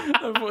say. I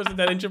thought it was the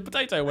dead inch of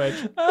potato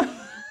wedge. I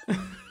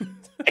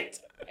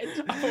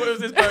thought it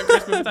was this burnt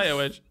crispy potato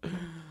wedge.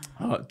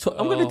 I'm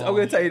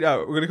gonna tell you now.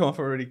 We're gonna come off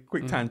a really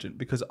quick tangent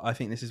because I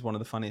think this is one of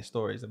the funniest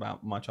stories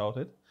about my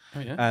childhood. Oh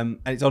yeah. And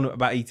it's on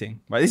about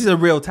eating. Right. This is a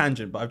real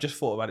tangent, but I've just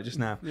thought about it just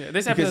now. Yeah.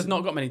 This episode's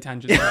not got many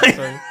tangents.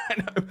 So I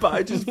know, but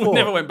I just thought.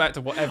 Never went back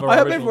to whatever. I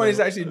hope everyone is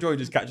actually enjoying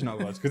just catching up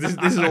with us because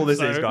this is all this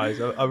is, guys.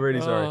 I'm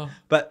really sorry.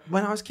 But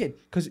when I was a kid,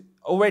 because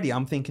already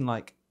I'm thinking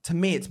like, to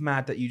me, it's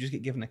mad that you just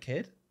get given a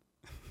kid.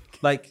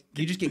 Like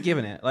you just get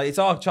given it. Like it's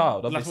our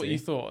child. Obviously. That's what you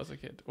thought as a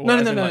kid. Or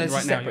No. This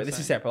is separate. This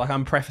is separate. Like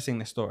I'm prefacing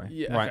this story.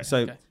 Yeah. Right. Okay,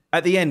 so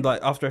at the end,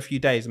 like after a few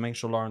days, and making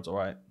sure Lauren's all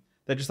right,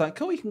 they're just like,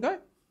 "Cool, you can go."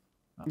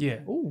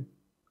 Yeah. Ooh.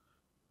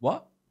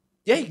 What?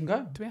 Yeah, you can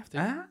go. Do we have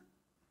to?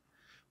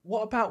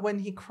 What about when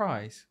he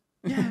cries?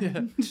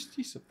 Yeah.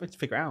 Just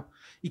figure it out.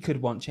 He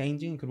could want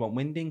changing. Could want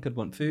winding. Could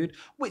want food.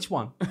 Which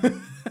one?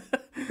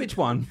 Which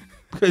one?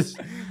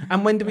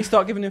 And when do we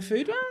start giving him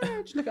food?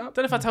 Just look it up.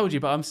 Don't know if I told you,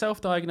 but I'm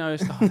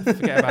self-diagnosed.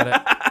 Forget about it.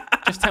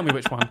 Just tell me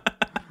which one.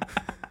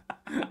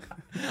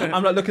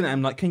 I'm like looking at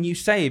him like, can you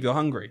say if you're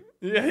hungry?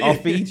 I'll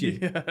feed you.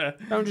 Yeah.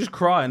 Don't just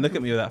cry and look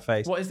at me with that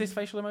face. What is this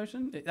facial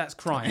emotion? That's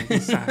crying.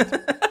 It's sad.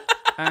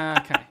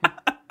 Okay.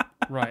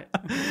 Right.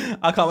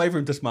 I can't wait for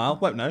him to smile.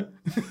 Won't know.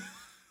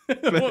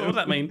 What does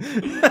that mean?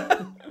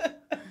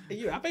 Are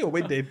you happy or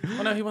winded?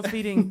 Oh no, he wants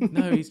feeding.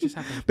 No, he's just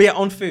happy. But yeah,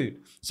 on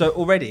food. So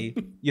already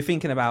you're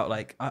thinking about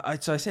like,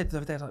 so I said the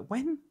other day, like,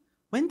 when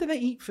do they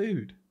eat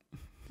food?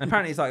 And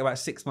apparently it's like about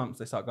 6 months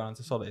they start going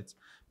into solids.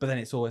 But then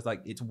it's always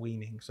like, it's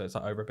weaning. So it's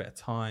like over a bit of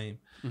time.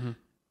 Mm-hmm.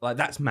 Like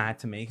that's mad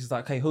to me. Because it's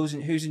like, okay, who's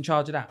in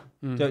charge of that?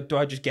 Do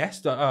I just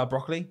guess?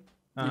 Broccoli?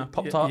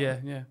 Pop-Tart?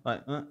 Yeah.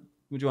 Like, what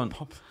do you want?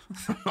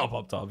 Not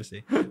Pop-Tart,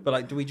 obviously. But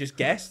like, do we just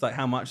guess like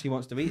how much he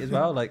wants to eat as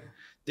well? Like,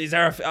 is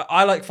there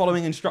I like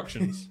following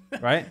instructions,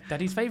 right?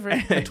 Daddy's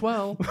favourite, a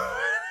 12.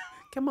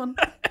 Come on.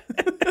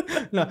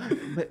 No,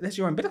 but that's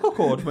your umbilical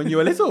cord when you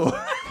were little.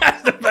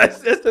 That's the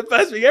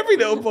first thing every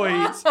little boy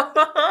eats. But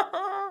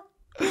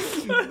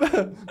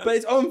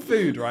it's on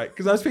food, right?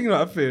 Because I was thinking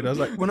about food. I was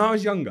like, when I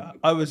was younger,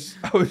 I was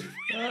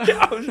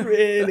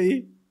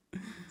really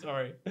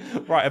sorry.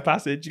 Rite of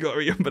passage. You got to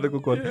read your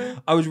umbilical cord. Yeah.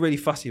 I was really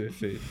fussy with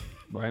food,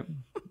 right?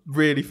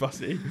 Really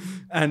fussy,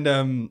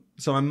 and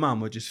so my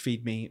mum would just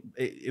feed me.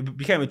 It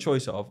became a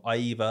choice of I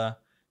either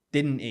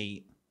didn't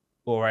eat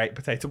or I ate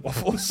potato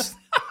waffles.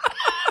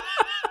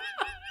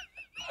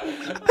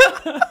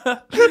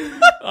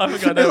 I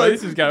think I know where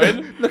this is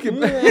going. Looking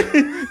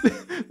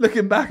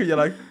back, and you're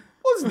like,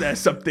 wasn't there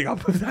something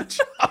up with that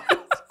child?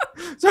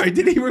 Sorry,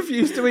 did he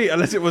refuse to eat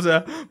unless it was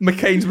a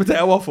McCain's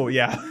potato waffle?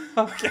 Yeah.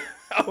 Okay.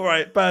 All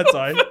right, bird's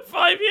eye. For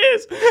 5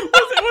 years.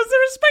 Was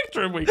there a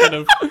spectrum we could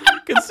have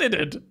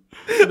considered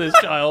for this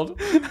child?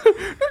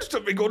 That's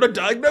something called a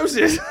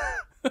diagnosis.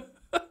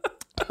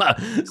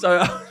 So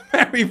I'm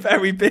very,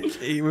 very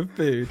picky with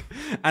food,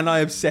 and I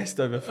obsessed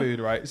over food,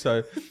 right?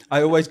 So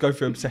I always go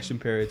through obsession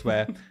periods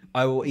where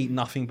I will eat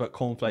nothing but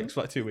cornflakes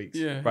for like 2 weeks,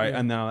 right? Yeah.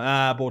 And then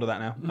I'm bored of that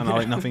now, and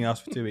I'll eat nothing else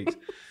for 2 weeks.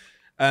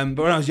 But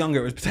when I was younger,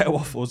 it was potato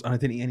waffles, and I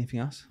didn't eat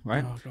anything else,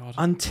 right? Oh, God.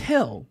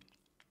 Until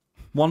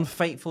one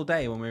fateful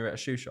day when we were at a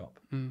shoe shop,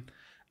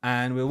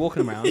 and we were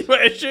walking around. You were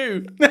at a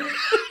shoe?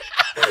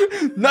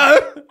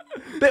 No,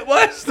 bit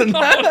worse than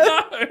that.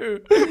 No.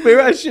 We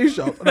were at a shoe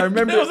shop, and I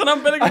remember there was an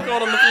umbilical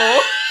cord on the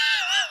floor.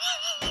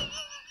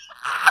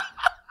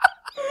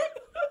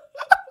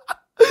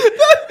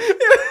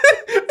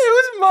 It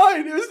was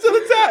mine. It was still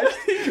attached.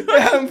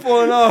 It hadn't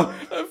fallen off.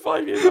 At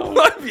 5 years old.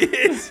 5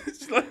 years.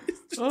 It's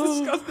just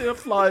disgusting. It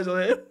flies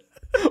on it.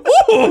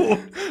 Oh,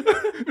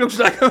 looks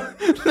like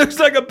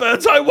a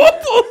bird's eye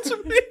waffle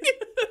to me.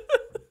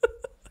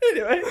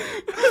 Anyway,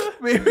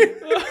 we were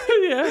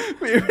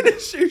in a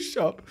shoe shop.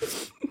 shop.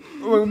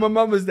 When my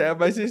mum was there,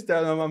 my sister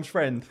and my mum's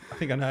friend. I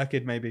think I'm her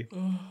kid, maybe.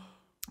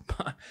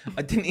 But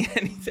I didn't eat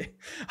anything.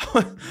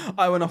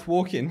 I went off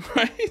walking,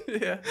 right?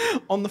 Yeah.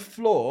 On the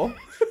floor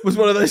was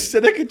one of those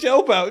silica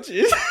gel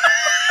pouches.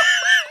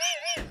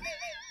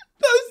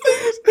 Those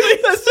things.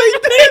 That's so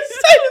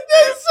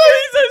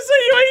Don't say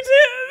you ate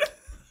it.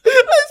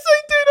 That's so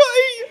do not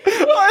eat.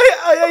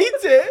 I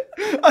ate it.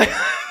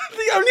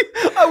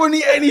 I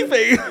wouldn't eat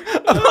anything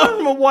apart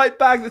from a white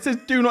bag that says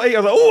do not eat. I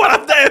was like, oh, what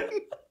I've done.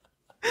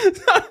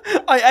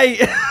 I ate.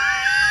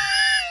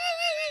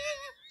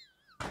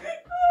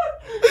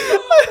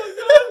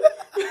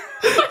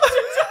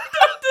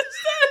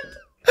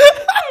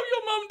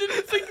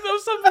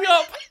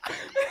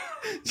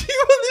 Do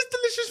you want this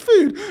delicious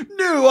food?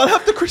 No, I'll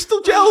have the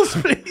crystal gels,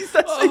 please.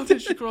 That's I'm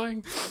just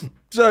crying.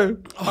 So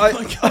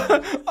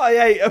I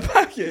ate a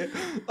packet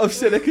of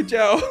silica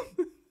gel,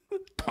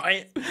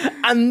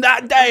 and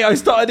that day I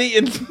started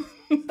eating.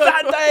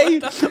 That day,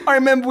 I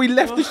remember we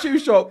left the shoe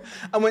shop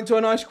and went to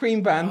an ice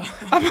cream van.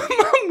 And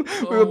my mum,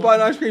 we were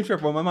buying ice cream for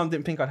everyone. My mum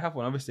didn't think I'd have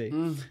one, obviously.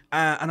 And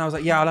I was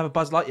like, yeah, I'll have a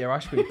Buzz Lightyear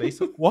ice cream,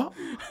 please. What?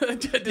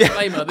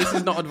 Disclaimer, this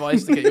is not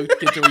advice to get your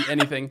kid to eat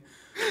anything.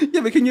 Yeah,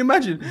 but can you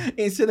imagine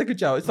in silica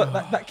gel? It's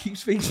like that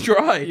keeps things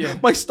dry. Yeah.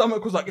 My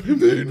stomach was like, feed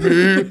me.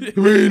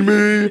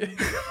 The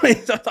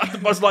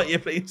Buzz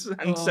Lightyear, please,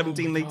 and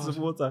 17 litres of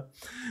water.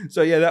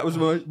 So yeah, that was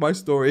my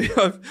story.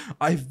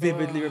 I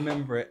vividly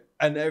remember it.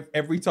 And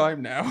every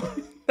time now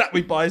that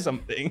we buy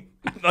something,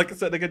 like I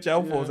said, like a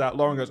gel falls out,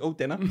 Lauren goes, oh,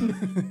 dinner.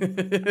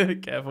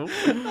 Careful.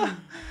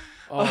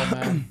 Oh,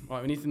 man.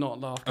 Right, we need to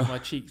not laugh because my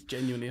cheeks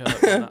genuinely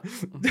hurt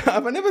from that.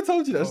 Have I never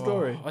told you that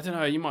story? I don't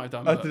know. You might have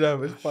done. I don't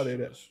know. It's funny,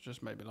 isn't it? It's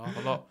just made me laugh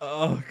a lot.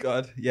 Oh,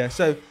 God. Yeah.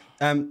 So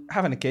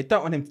having a kid,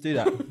 don't want him to do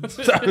that.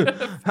 So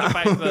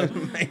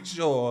make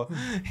sure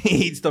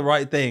he eats the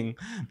right thing,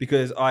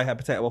 because I had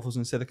potato waffles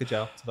and silica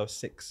gel till I was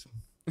 6.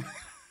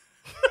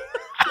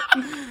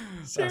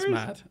 That's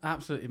mad.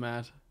 Absolutely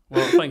mad.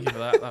 Well, thank you for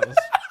that.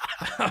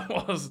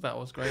 That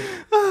was great.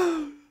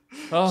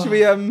 Should we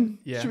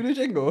do a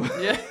jingle?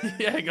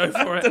 Yeah, go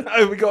for it.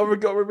 No, we got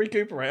to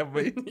recuperate,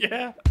 haven't we?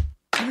 Yeah.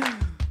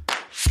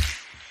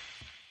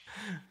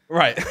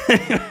 Right.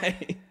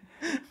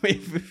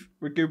 We've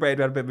recuperated,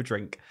 had a bit of a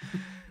drink.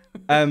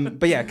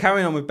 But yeah,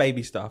 carrying on with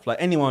baby stuff. Like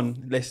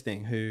anyone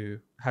listening who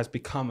has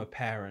become a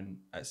parent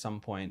at some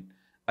point,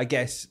 I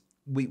guess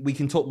we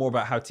can talk more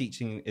about how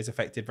teaching is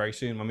affected very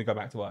soon when we go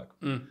back to work.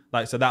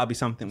 Like, so that'll be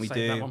something we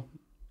do. That one.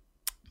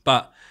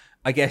 But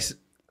I guess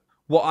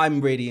what I'm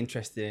really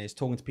interested in is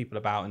talking to people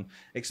about and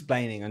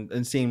explaining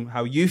and seeing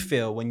how you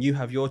feel when you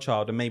have your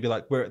child, and maybe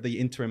like we're at the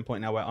interim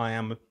point now where I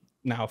am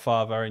now a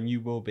father and you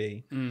will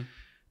be,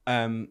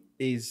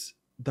 is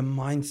the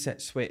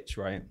mindset switch,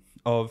 right?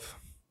 Of,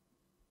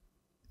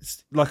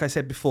 like I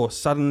said before,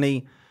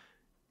 suddenly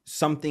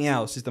something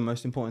else is the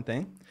most important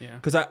thing. Yeah.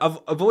 Because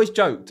I've always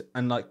joked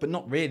and but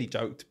not really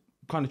joked,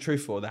 kind of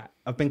truthful, that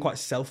I've been quite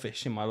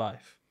selfish in my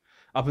life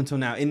up until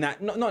now. In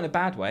that, not in a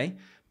bad way,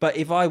 but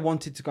if I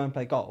wanted to go and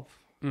play golf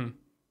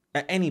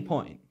at any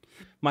point,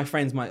 my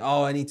friends might,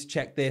 I need to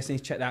check this, I need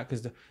to check that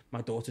because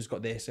my daughter's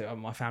got this, or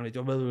my family,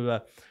 blah, blah, blah.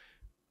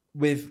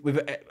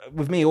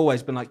 With me,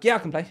 always been like, yeah, I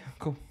can play,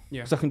 cool.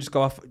 Yeah. So I can just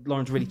go off.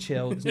 Lauren's really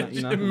chill.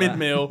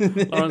 Mid-meal.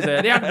 Lauren's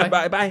there. Yeah, I can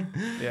play. Bye.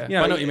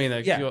 Yeah. I know what you mean, though.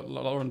 Yeah.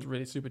 Lauren's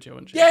really super chill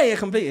and shit. Yeah,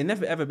 completely.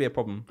 Never ever be a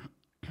problem.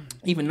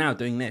 Even now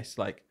doing this,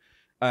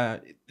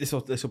 this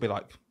will be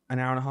like an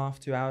hour and a half,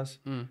 2 hours.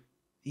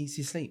 He's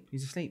asleep.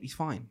 He's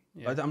fine.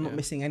 Yeah, I'm not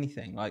missing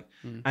anything.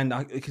 And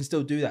I can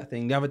still do that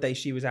thing. The other day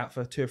she was out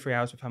for 2 or 3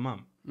 hours with her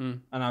mum,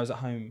 and I was at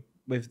home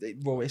with it.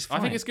 Well, it's fine.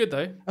 I think it's good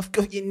though. Of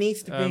course, it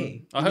needs to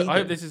be. I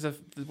hope this is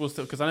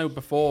because I know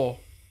before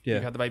we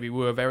had the baby,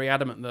 we were very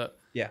adamant that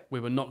we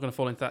were not going to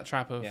fall into that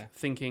trap of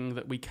thinking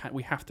that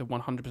we have to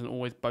 100%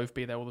 always both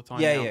be there all the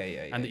time.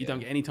 And that you don't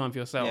get any time for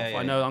yourself.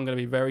 I know I'm going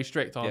to be very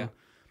strict on.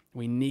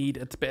 We need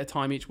a bit of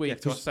time each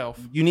week to ourselves.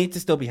 You need to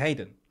still be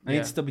Hayden. I need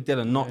to still be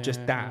Dylan, not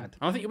just Dad.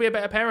 I think you'll be a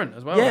better parent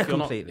as well. Yeah,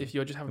 if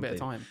you're just having a bit of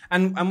time.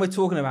 And we're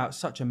talking about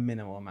such a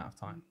minimal amount of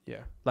time.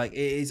 Yeah. Like, it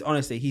is,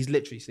 honestly, he's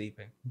literally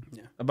sleeping.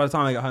 Yeah. And by the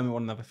time I get home, we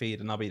want another feed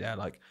and I'll be there.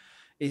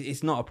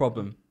 It's not a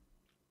problem.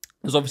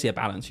 There's obviously a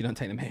balance. You don't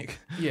take the mick.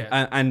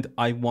 Yeah. And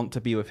I want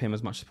to be with him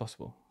as much as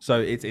possible. So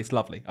it's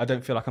lovely. I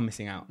don't feel like I'm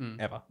missing out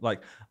ever.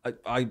 Like,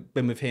 I've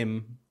been with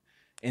him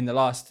in the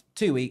last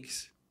 2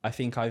 weeks. I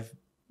think I've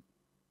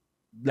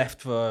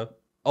left for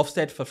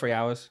Ofsted for 3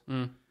 hours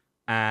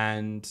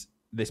and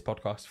this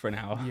podcast for an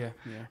hour. Yeah.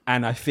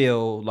 And I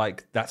feel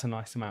like that's a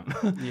nice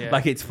amount.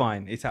 Like, it's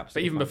fine. It's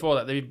absolutely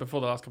But even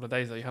before the last couple of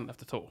days, though, you hadn't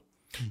left at all.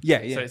 Yeah.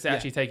 So it's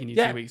actually taken you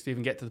 2 weeks to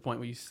even get to the point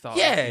where you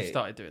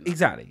started doing that.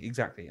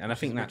 Exactly. And I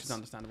think that's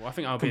understandable. I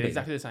think I'll be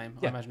exactly the same.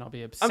 I imagine I'll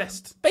be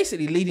obsessed.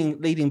 Basically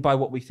leading by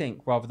what we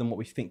think rather than what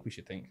we think we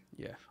should think.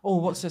 Yeah. Oh,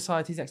 what's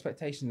society's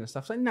expectations and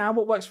stuff. So now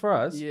what works for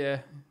us? Yeah.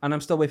 And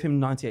I'm still with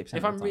him 98%.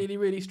 If I'm really,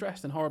 really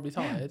stressed and horribly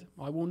tired,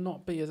 I will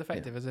not be as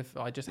effective as if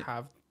I just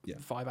have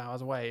 5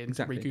 hours away and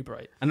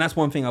recuperate. And that's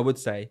one thing I would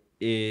say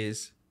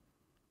is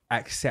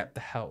accept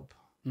the help.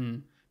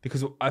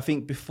 because I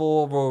think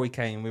before Rory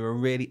came, we were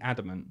really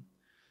adamant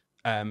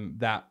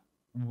that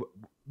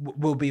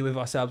we'll be with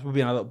ourselves. We'll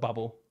be in our little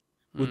bubble.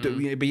 We'll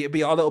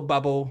be our little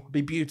bubble.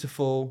 Be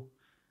beautiful.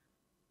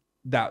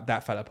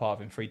 That fell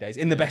apart in 3 days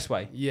in the best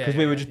way. Yeah, because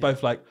we were just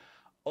both like,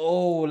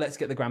 oh, let's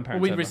get the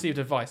grandparents. Well, we'd received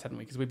advice, hadn't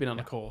we? Because we'd been on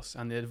a course,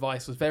 and the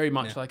advice was very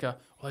much like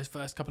those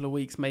first couple of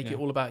weeks, make it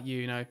all about you.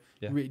 You know,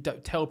 really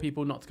don't tell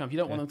people not to come. If you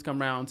don't want them to come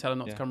round, tell them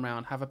not to come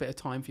round. Have a bit of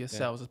time for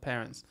yourselves as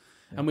parents.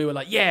 And we were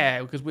like,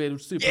 because we're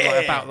super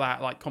about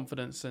that, like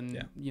confidence,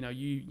 and you know,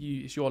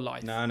 you it's your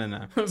life. No.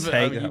 But,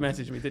 you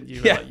messaged me, didn't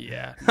you?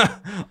 Yeah. Like,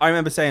 I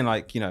remember saying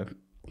like, you know,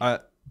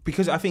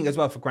 because I think as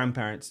well for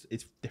grandparents,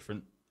 it's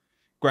different.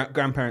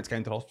 Grandparents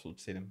came to the hospital to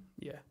see them.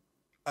 Yeah.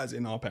 As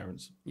in our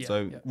parents.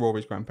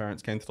 Rory's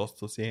grandparents came to the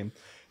hospital to see him.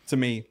 To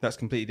me, that's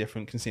completely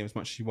different. Can see him as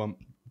much as you want.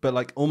 But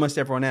like almost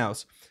everyone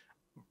else,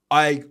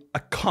 I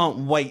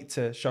can't wait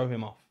to show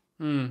him off.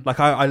 Like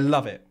I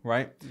love it,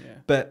 right? Yeah.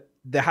 But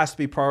there has to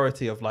be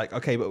priority of like,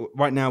 okay, but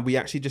right now we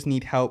actually just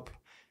need help.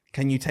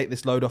 Can you take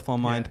this load off our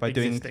mind by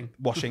doing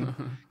washing?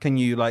 Can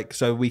you like,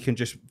 so we can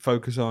just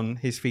focus on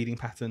his feeding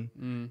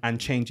pattern and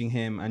changing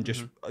him and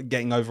just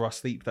getting over our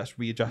sleep. That's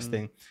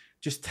readjusting.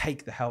 Just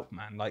take the help,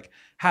 man. Like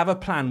have a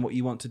plan what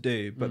you want to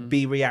do, but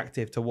be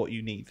reactive to what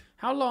you need.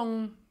 How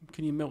long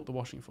can you milk the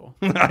washing for?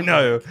 I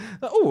know.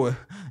 Oh,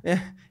 yeah.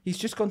 He's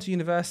just gone to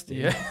university.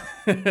 Yeah.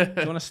 Do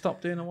you want to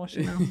stop doing the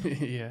washing now?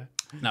 Yeah.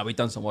 No, we've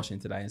done some washing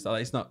today. And so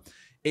it's not,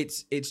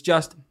 it's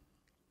just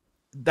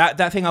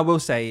that thing I will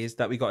say is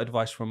that we got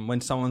advice from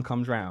when someone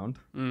comes round,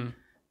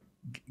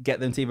 get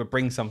them to either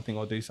bring something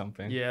or do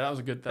something. Yeah, that was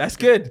a good, that's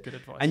good. Good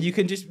advice. And you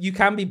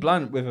can be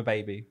blunt with a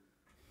baby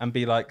and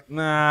be like,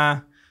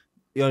 nah,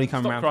 you only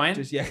come around. Crying.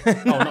 Just,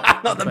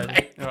 not the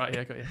baby. All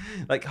right, got you.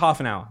 Like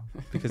half an hour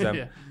because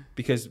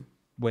because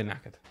we're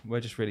knackered. We're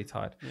just really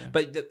tired. Yeah.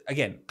 But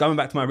again, going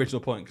back to my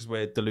original point because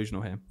we're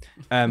delusional here.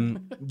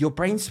 Your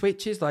brain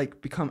switches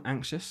like become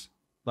anxious,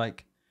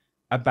 like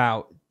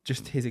about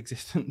just his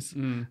existence,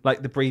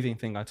 like the breathing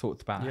thing I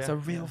talked about. It's a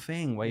real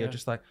thing where you're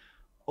just like,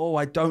 oh,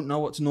 I don't know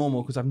what's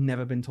normal because I've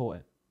never been taught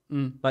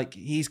it. Like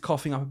he's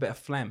coughing up a bit of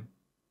phlegm,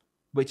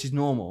 which is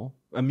normal.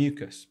 A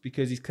mucus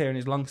because he's clearing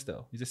his lungs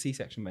still. He's a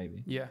C-section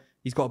baby. Yeah.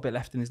 He's got a bit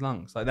left in his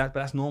lungs. Like that, but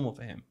that's normal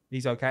for him.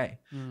 He's okay.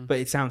 But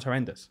it sounds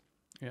horrendous.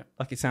 Yeah.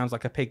 Like it sounds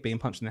like a pig being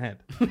punched in the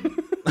head.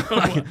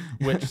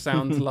 Which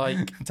sounds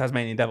like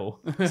Tasmanian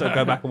devil. So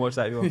go back and watch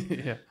that if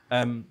you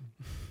want.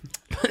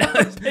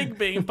 A pig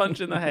being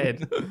punched in the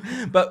head.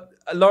 But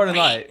Lauren and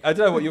I don't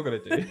know what you're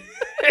going to do.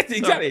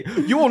 Exactly.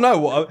 You all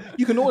know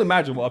you can all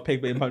imagine what a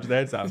pig being punched in the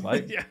head sounds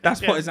like.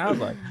 That's what it sounds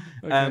like.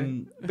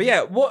 Okay. But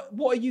yeah, what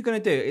are you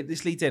going to do?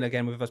 This leads in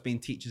again with us being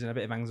teachers and a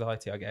bit of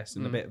anxiety, I guess,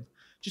 and a bit of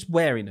just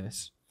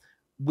wariness.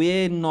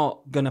 We're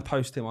not going to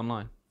post him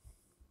online.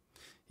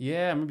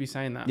 Yeah, I remember you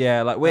saying that.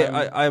 Yeah, like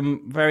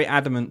I'm very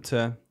adamant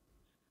to,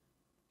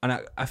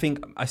 and I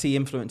think I see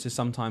influencers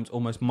sometimes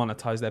almost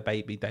monetize their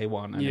baby day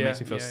one, and it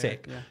makes me feel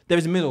sick. Yeah. There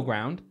is a middle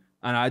ground,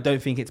 and I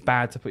don't think it's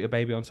bad to put your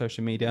baby on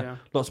social media. Yeah.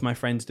 Lots of my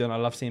friends do, and I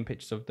love seeing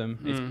pictures of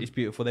them. It's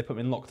beautiful. They put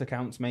them in locked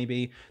accounts,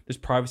 maybe. There's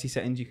privacy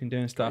settings you can do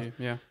and stuff.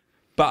 Yeah.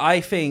 But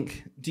I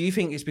think, do you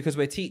think it's because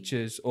we're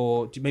teachers,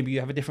 or maybe you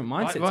have a different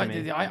mindset to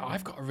me?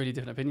 I've got a really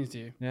different opinions to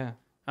you. Yeah.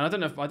 And I don't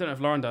know if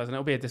Lauren does, and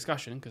it'll be a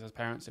discussion because as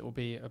parents, it will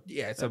be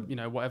it's a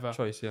whatever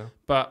choice. Yeah.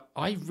 But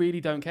I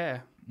really don't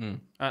care,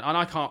 and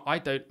I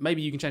don't.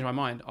 Maybe you can change my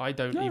mind. I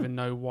don't even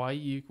know why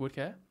you would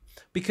care.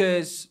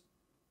 Because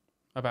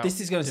this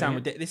is going to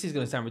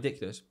sound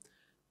ridiculous,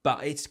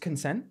 but it's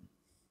consent,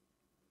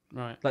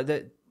 right? Like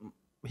that,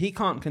 he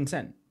can't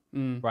consent,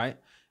 right?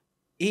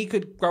 He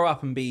could grow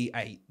up and be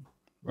 8,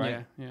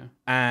 right? Yeah.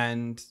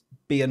 And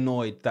be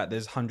annoyed that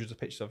there's hundreds of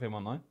pictures of him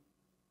online.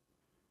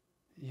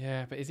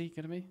 Yeah, but is he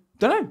going to be?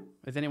 Don't know.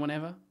 Is anyone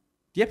ever?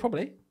 Yeah,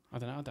 probably. I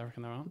don't know. I don't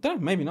reckon there are. Don't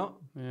know. Maybe not.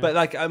 Yeah. But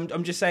like,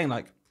 I'm just saying,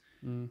 like,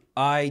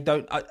 I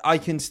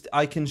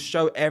can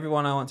show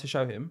everyone I want to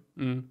show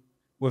him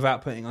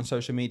without putting on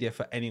social media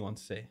for anyone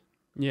to see.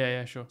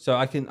 Yeah, sure. So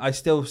I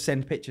still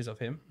send pictures of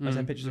him. I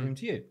send pictures of him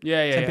to you.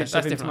 Yeah. Send pictures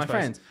of him to my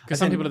friends. Because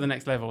some people are the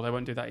next level. They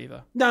won't do that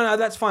either. No,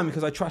 that's fine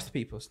because I trust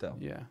people still.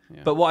 Yeah.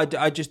 But what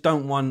I just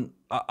don't want.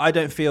 I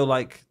don't feel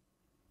like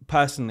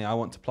personally I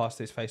want to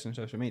plaster his face on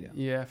social media.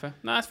 Yeah, fair.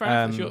 No, that's fair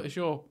enough. It's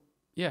your.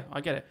 Yeah,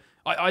 I get it.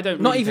 I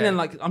don't. Not really even care. in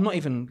like. I'm not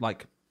even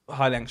like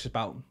highly anxious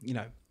about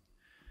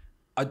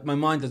my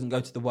mind doesn't go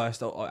to the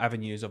worst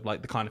avenues of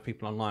like the kind of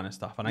people online and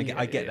stuff, and I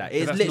get that.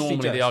 It's that's literally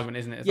normally the argument,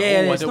 isn't it?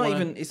 It's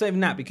it's not even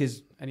that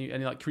because any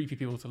like creepy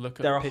people to look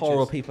at. There are pictures.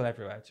 horrible people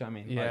everywhere. Do you know what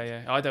I mean?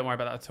 Yeah. I don't worry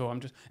about that at all. I'm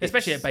just,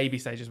 especially at baby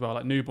stage as well,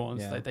 like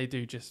newborns.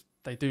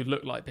 They do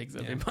look like pigs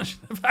that have been punched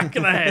in the back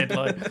of the head.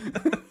 Like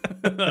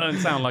that don't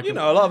sound like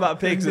know a lot about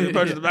pigs that are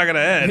punched in the back of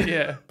the head.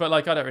 Yeah, but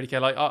like I don't really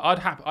care. Like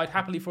I'd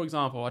happily, for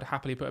example,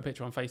 put a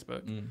picture on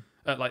Facebook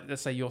at like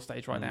let's say your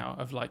stage right now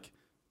of like.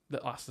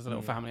 Us as a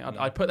little family.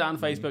 I'd put that on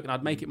Facebook and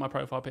I'd make it my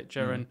profile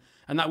picture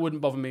and that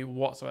wouldn't bother me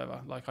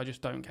whatsoever. Like I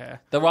just don't care.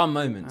 There are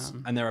moments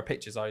and there are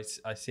pictures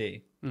I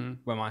see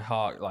where my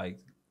heart like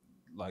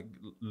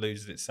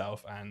loses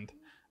itself and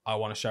I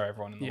want to show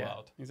everyone in the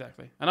world.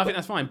 Exactly. And I think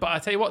that's fine. But I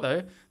tell you what,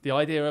 though, the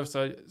idea of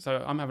so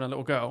I'm having a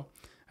little girl,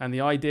 and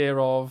the idea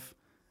of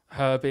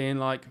her being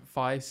like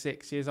 5,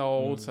 6 years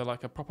old, so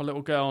like a proper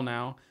little girl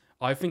now.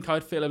 I think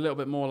I'd feel a little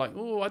bit more like,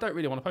 oh, I don't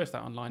really want to post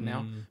that online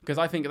now, because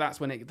I think that's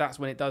when it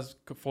does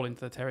fall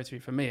into the territory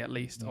for me, at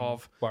least,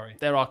 of worry.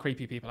 There are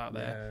creepy people out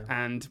there,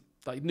 and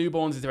like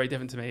newborns is very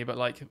different to me, but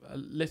like a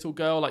little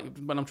girl, like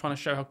when I'm trying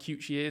to show how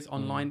cute she is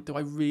online, do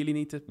I really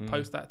need to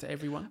post that to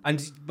everyone?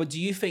 But do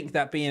you think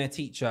that being a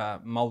teacher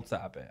molds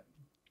that a bit?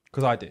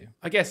 Because I do.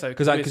 I guess so.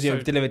 Because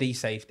you've delivered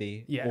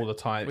e-safety all the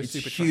time. It's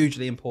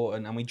hugely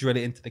important, and we drill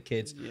it into the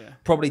kids.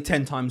 Probably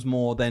 10 times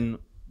more than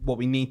what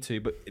we need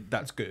to, but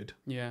that's good.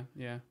 Yeah.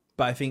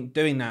 But I think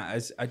doing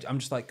that, I'm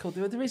just like, cool,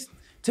 there is,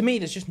 to me,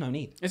 there's just no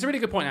need. It's a really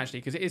good point, actually,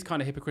 because it is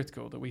kind of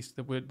hypocritical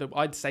that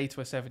I'd say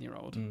to a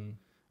 7-year-old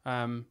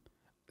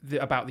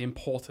about the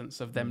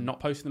importance of them not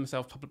posting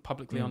themselves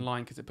publicly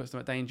online because it puts them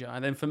at danger.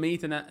 And then for me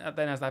to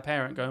then as their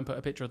parent go and put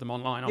a picture of them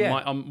online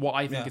on what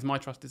I think is my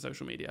trusted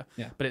social media,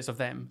 but it's of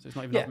them, so it's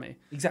not even of me.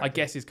 Exactly. I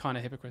guess is kind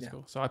of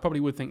hypocritical. So I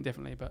probably would think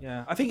differently, but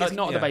I think it's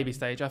not at the baby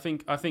stage. I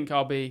think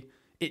I'll be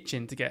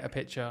itching to get a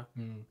picture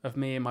of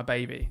me and my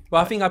baby.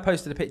 Well, I think I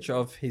posted a picture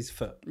of his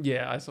foot.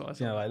 Yeah, I saw like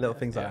little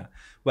things like that.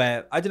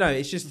 Where I don't know,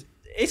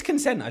 it's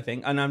consent, I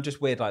think, and I'm just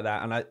weird like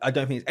that, and I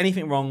don't think there's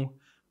anything wrong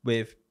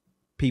with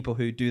people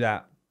who do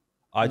that.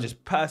 I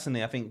just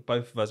personally, I think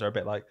both of us are a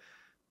bit like,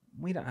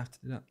 we don't have to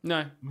do that.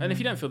 No, and if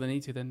you don't feel the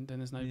need to, then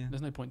there's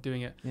no point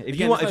doing it. Yeah. If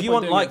you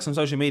want likes on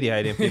social media,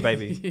 Aidan, for your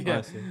baby,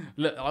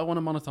 look, I want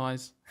to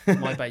monetize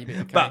my baby.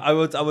 Okay? But I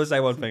would say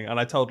one thing, and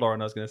I told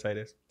Lauren I was going to say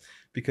this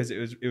because it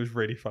was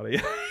really funny.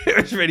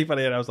 It was really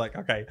funny, and I was like,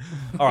 okay,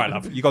 all right,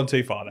 love, you've gone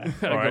too far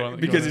there, all right?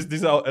 Because it's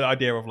this whole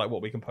idea of like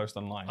what we can post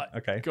online.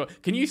 Okay,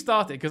 can you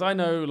start it? Because I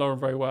know Lauren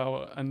very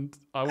well, and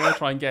I want to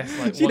try and guess.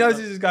 Like, she knows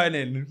this is going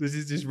in. This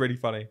is just really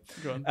funny.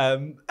 Go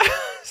on.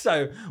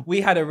 So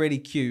we had a really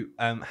cute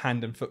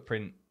hand and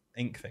footprint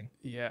ink thing.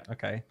 Yeah.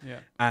 Okay. Yeah.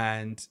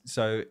 And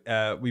so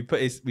we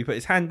put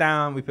his hand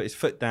down, we put his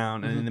foot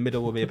down, and in the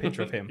middle will be a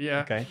picture of him.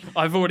 Yeah. Okay.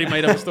 I've already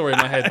made up a story in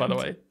my head, by the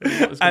way.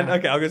 And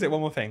okay, I'm gonna say one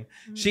more thing.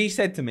 She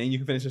said to me, you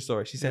can finish the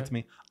story. She said to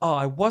me, "Oh,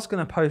 I was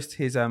gonna post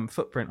his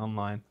footprint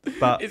online,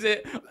 but is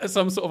it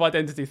some sort of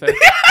identity thing?"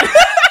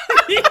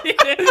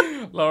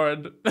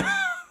 Lauren.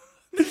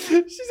 She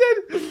said,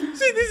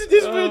 "See,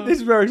 this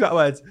is her exact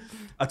words."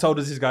 I told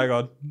her this is going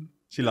on.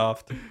 She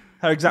laughed.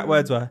 Her exact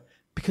words were,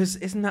 because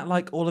isn't that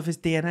like all of his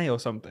DNA or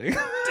something?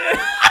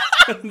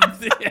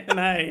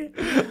 DNA.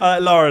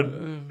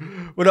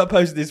 Lauren, we're not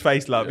posting his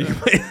face, love. You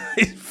put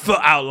his foot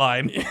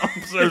outline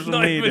on social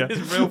media.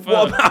 His real foot.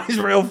 What about his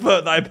real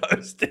foot that I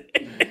posted?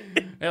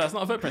 Yeah, that's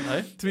not a footprint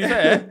though. To be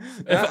fair,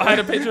 if I had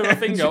a picture of a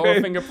finger or a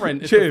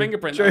fingerprint, it's the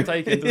fingerprint that I'm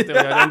taking to steal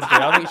the identity.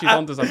 I think she's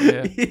onto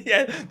something here.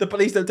 Yeah, the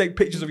police don't take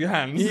pictures of your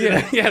hands.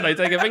 Yeah, they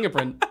take a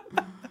fingerprint.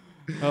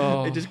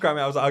 Oh. It just grabbed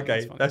me. I was like,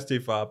 okay, that's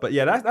too far. But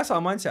yeah, that's our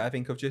mindset, I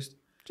think, of just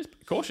be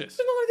cautious.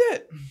 Just not gonna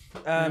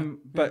do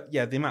it. But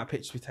yeah, the amount of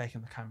pictures we take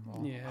on the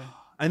camera. Yeah.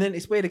 And then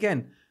it's weird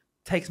again.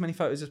 Take as many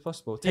photos as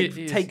possible. Take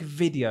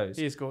videos.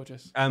 He is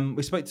gorgeous.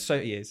 We spoke to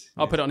Sophie.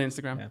 I'll put it on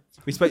Instagram. Yeah.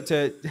 We spoke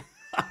to.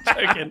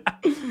 I'm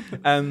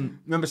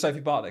joking. Remember Sophie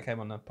Bart that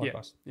came on the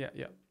podcast? Yeah.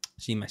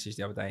 She messaged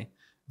the other day.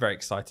 Very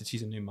excited.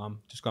 She's a new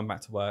mum. Just gone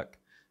back to work.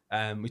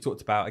 We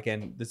talked about,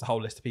 again, there's a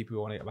whole list of people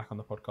we want to get back on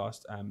the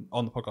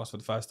podcast for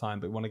the first time,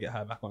 but we want to get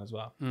her back on as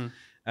well.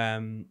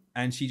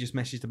 And she just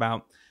messaged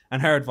about,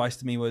 and her advice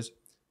to me was,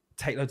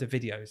 take loads of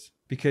videos,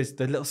 because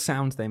the little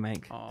sounds they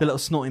make, the little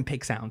snorting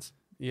pig sounds,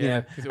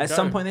 at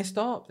some point they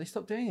stop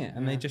doing it,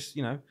 and they just,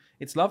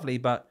 it's lovely,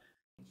 but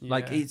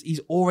like he's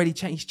already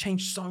changed. He's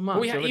changed so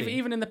much. Well,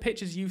 even in the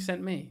pictures you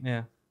sent me.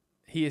 Yeah.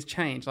 He has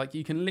changed. Like,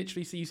 you can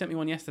literally see, you sent me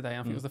one yesterday.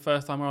 I think it was the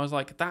first time where I was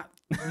like, that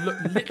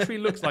literally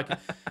looks like,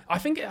 I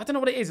don't know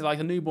what it is. Like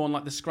a newborn,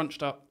 like the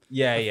scrunched up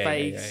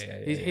face.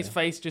 His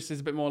face just is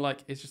a bit more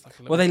like, it's just like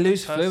a little they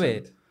lose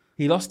fluid.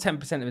 He lost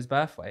 10% of his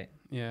birth weight.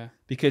 Yeah.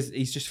 Because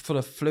he's just full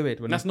of fluid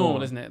when that's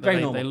normal, isn't it? Very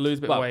normal. They lose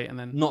a bit of weight and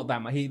then. Not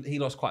that much. He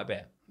lost quite a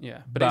bit.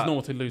 Yeah. But it's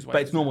normal to lose weight.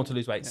 But it's normal to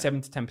lose weight.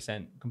 7 to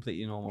 10%,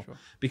 completely normal. Sure.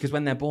 Because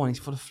when they're born, he's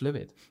full of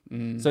fluid.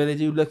 So they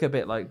do look a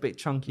bit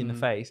chunky in the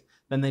face.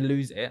 Then they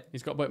lose it.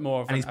 He's got a bit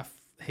more of his face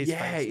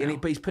now.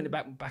 But he's putting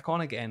it back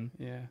on again.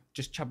 Yeah.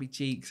 Just chubby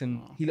cheeks,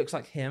 and he looks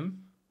like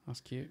him. That's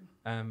cute.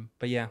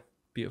 But yeah,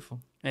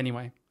 beautiful.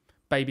 Anyway,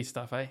 baby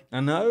stuff, eh? I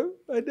know.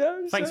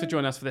 Thanks for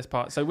joining us for this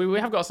part. So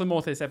we have got some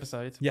more to this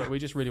episode. Yeah. But we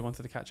just really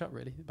wanted to catch up,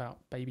 really, about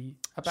baby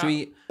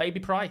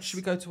price. Should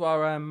we go to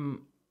our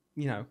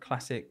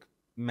classic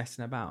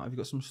messing about? Have you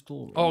got some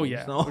stories? Oh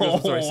yeah.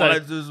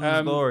 Let's do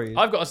some stories.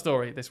 I've got a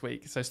story this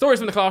week. So stories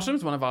from the classroom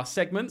is one of our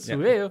segments.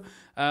 Yep.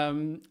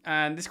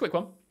 And this quick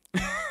one.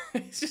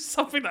 It's just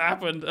something that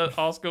happened at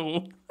our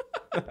school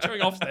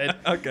during Ofsted.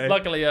 Okay.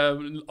 Luckily,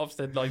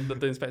 Ofsted,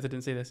 the inspector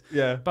didn't see this.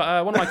 Yeah.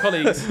 But one of my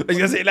colleagues. He's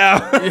gonna see it now.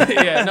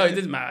 No, it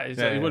didn't matter.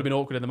 It would have been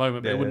awkward in the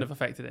moment, but it wouldn't have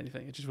affected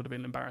anything. It just would have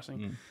been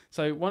embarrassing.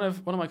 So one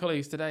of my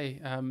colleagues today,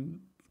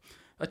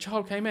 a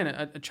child came in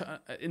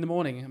in the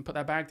morning and put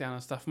their bag down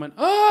and stuff and went,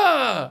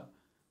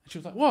 And she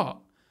was like, what?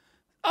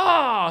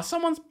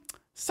 Someone's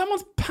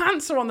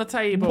pants are on the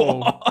table.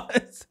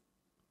 What?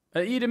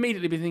 You'd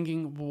immediately be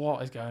thinking,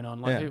 what is going on?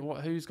 Like,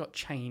 who's got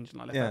changed?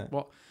 And I left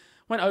what?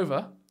 Went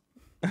over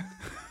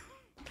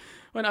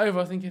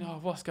thinking,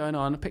 what's going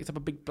on? I picked up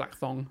a big black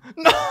thong.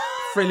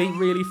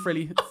 Really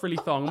frilly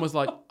thong, and was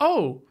like,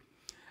 oh.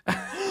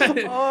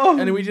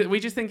 And we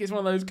just think it's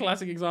one of those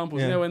classic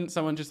examples, you know, when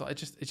someone just like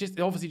it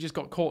obviously just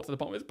got caught to the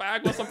bottom of his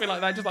bag or something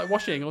like that, just like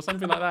washing or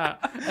something like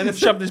that, and then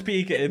shoved his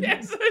peak in.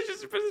 Yes, it's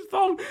just his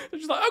thong. It's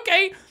just like,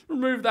 okay,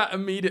 remove that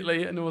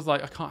immediately, and it was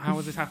like, I can't. How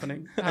is this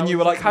happening? And you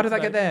were like, how did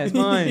that get there? It's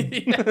mine.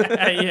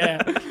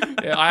 yeah.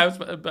 I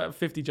have about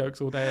 50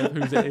 jokes all day of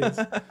whose it is,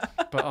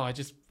 but it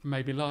just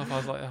made me laugh. I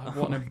was like,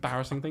 what an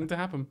embarrassing thing to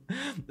happen.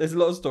 There's a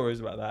lot of stories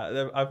about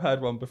that. I've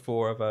heard one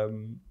before of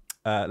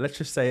let's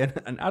just say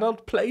an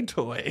adult play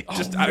toy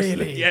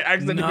accidentally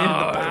in the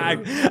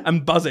bag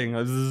and buzzing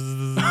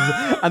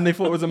and they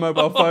thought it was a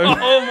mobile phone.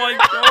 Oh my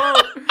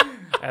god.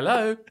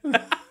 Hello.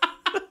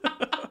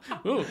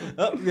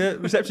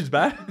 Reception's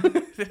bad.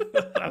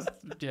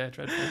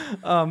 Dreadful.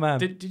 Oh man.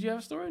 Did you have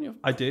a story on your...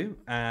 I do.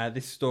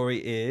 This story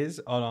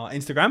is on our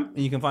Instagram, and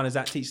you can find us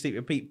at Teach Sleep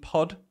Repeat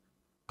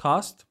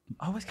Podcast.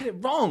 I always get it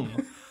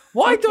wrong.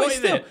 Why do I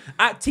still?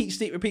 At Teach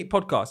Sleep Repeat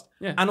Podcast.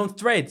 Yeah. And on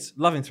Threads.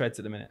 Loving Threads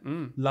at the minute.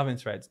 Loving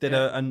Threads.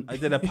 I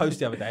did a post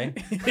the other day.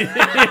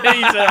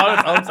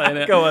 I'm saying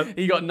it. Go on.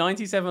 He got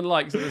 97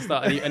 likes at the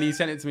start, and he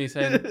sent it to me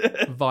saying,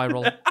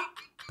 viral.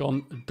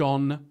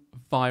 Gone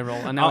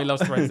viral. And now he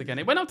loves Threads again.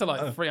 It went up to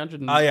like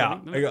 300. I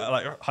got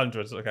like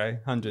hundreds, okay?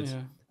 Hundreds.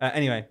 Yeah.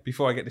 Anyway,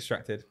 before I get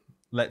distracted,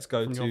 let's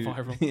go to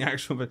the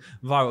actual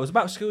viral. It was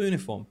about school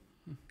uniform,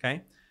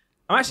 okay?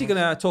 I'm actually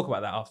going to talk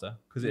about that after,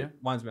 because it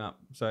winds me up.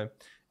 So...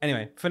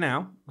 Anyway, for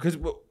now, because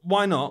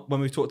why not, when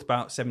we've talked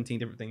about 17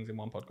 different things in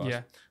one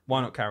podcast,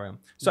 why not carry on?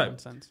 So,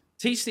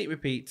 Teach, Sleep,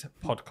 Repeat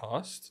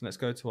podcast. Let's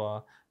go to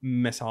our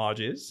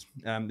messages.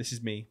 This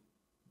is me,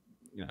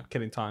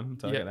 killing time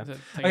until I get there.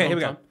 Okay, here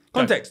we go.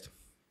 Context.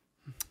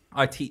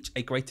 I teach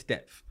a greater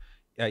depth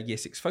Year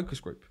 6 focus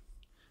group,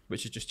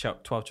 which is just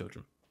 12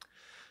 children.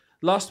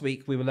 Last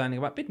week, we were learning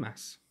about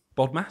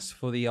BODMAS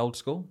for the old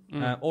school,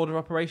 order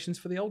operations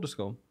for the older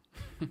school.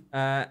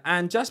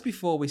 And just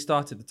before we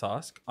started the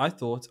task, I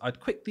thought I'd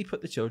quickly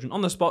put the children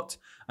on the spot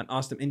and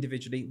ask them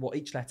individually what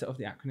each letter of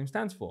the acronym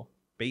stands for.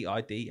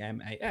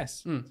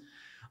 BIDMAS.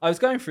 I was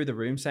going through the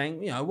room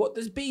saying, what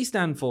does B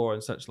stand for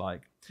and such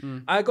like.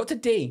 I got to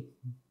D.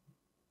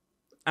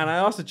 And I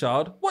asked the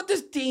child, what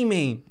does D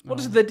mean? What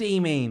does the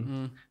D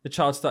mean? The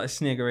child started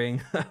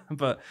sniggering,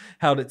 but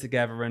held it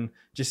together and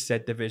just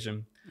said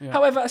division. Yeah.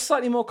 However, a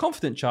slightly more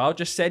confident child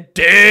just said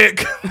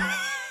dick.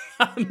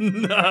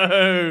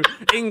 No,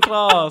 in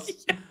class.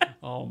 Yeah.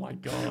 Oh my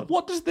god.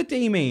 What does the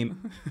D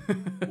mean?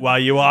 Well,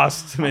 you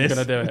asked, miss.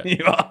 I'm gonna do it.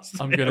 You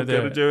asked. I'm gonna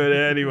do it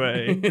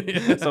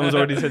anyway. Someone's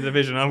already said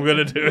division. I'm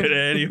gonna do it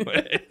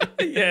anyway.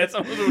 Yeah,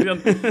 someone's already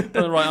done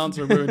the right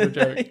answer and ruined your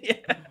joke.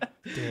 Yeah.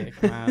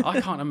 Dick, man.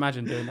 I can't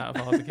imagine doing that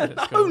if I was a kid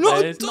at school.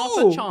 There's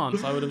not a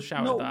chance I would have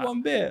shouted that. Not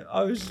one bit.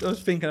 I was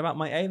thinking about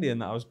my alien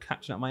that I was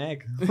catching up my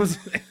egg. You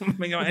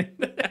think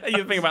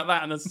about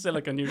that and the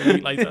silicon you're gonna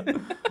eat later.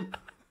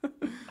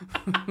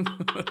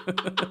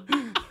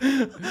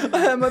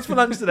 Much for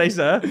lunch today,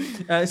 sir.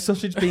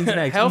 Sausage, beans, and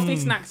eggs. Healthy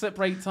snacks at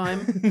break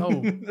time.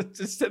 Oh,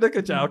 just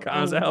silica gel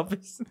counts as a healthy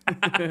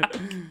snack.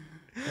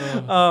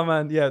 Oh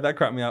man, yeah, that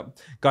cracked me up.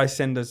 Guys,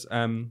 send us.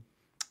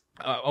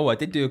 I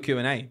did do a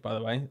Q&A, by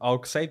the way.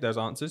 I'll save those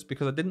answers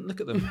because I didn't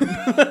look at them.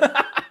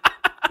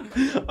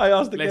 I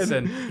asked again.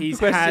 Listen, he's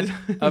had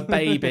a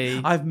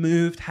baby. I've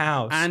moved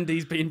house. And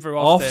he's been through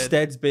Ofsted.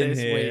 Ofsted's been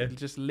here. Week.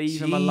 Just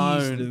leave him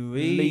alone.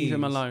 Louise. Leave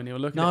him alone. He'll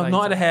look at it I've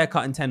not had a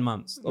haircut in 10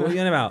 months. What are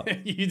you on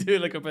about? You do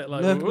look a bit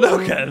like...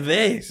 Look at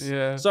this.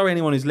 Yeah. Sorry,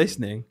 anyone who's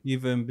listening.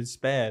 You've been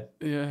spared.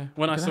 Yeah.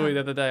 When I saw you the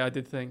other day, I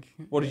did think...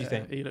 What did you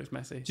think? He looks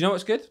messy. Do you know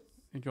what's good?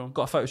 Go on.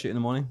 Got a photo shoot in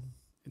the morning.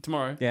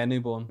 Tomorrow? Yeah,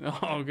 newborn.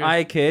 Oh, good.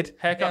 Hi, kid.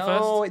 Haircut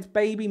first? Oh, it's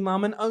baby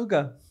mum and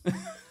ogre.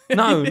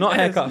 No, not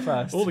haircut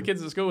first. All the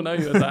kids at school know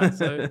you as that.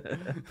 So.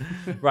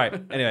 Right.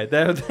 Anyway,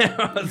 there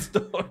are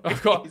stories.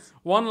 I've got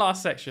one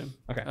last section.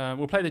 Okay.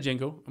 We'll play the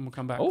jingle and we'll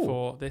come back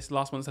for this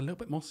last one. It's a little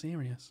bit more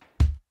serious.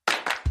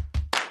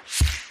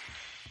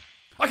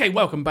 Okay,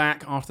 welcome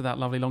back after that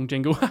lovely long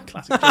jingle.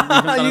 Classic jingle we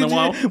haven't done in a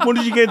while. What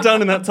did you get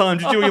done in that time?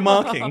 Did you do all your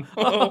marking?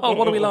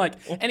 What do we like?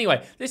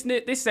 Anyway,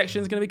 this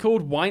section is going to be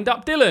called Wind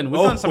Up Dylan. We've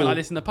done something like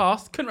this in the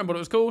past. Couldn't remember what it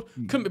was called.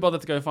 Couldn't be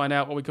bothered to go find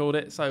out what we called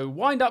it. So,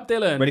 Wind Up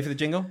Dylan. Ready for the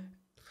jingle?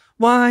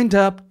 Wind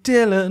up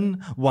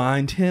Dylan,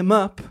 wind him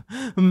up,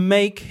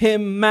 make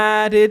him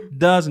mad, it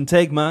doesn't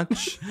take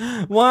much.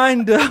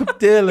 Wind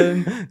up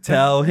Dylan,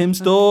 tell him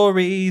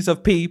stories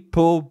of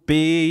people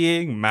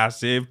being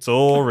massive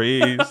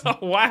Tories.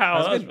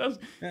 Wow.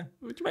 Yeah.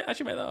 Would you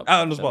actually make that up?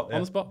 On the spot. Yeah.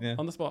 On the spot? Yeah.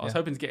 On the spot. I was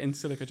hoping to get in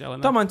silica gel.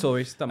 Don't mind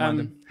Tories, don't mind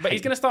them. But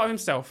he's going to start with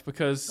himself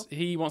because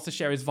he wants to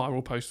share his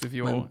viral post with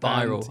you all.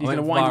 Viral. He's going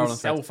to wind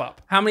himself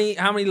up. How many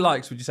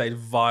likes would you say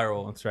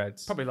viral on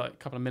Threads? Probably like a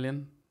couple of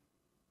million.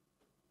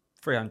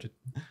 300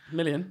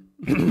 million.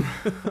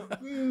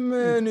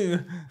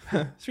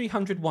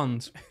 300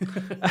 ones.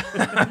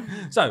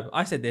 So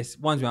I said this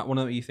winds me up. Want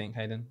to know what you think,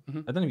 Hayden? I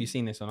don't know if you've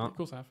seen this or not. Of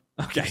course I have.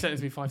 Okay. You've said it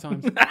to me 5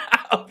 times.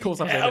 Of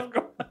course I've said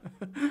it.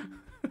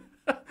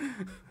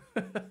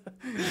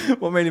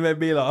 What really made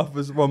me laugh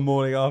was one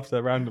morning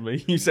after,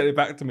 randomly, you sent it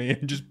back to me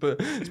and just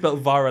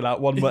spelled viral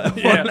out one word.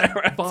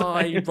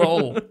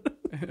 Viral.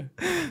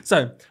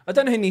 So I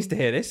don't know who needs to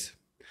hear this,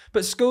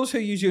 but schools who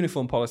use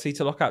uniform policy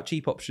to lock out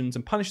cheap options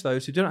and punish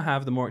those who do not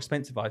have the more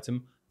expensive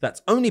item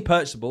that's only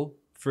purchasable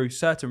through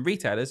certain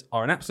retailers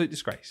are an absolute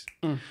disgrace.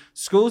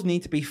 Schools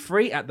need to be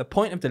free at the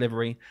point of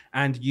delivery,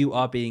 and you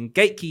are being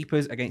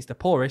gatekeepers against the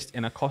poorest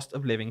in a cost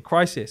of living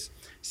crisis.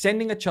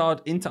 Sending a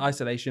child into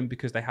isolation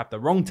because they have the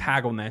wrong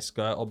tag on their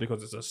skirt or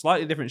because it's a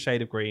slightly different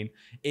shade of green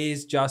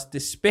is just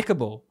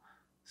despicable.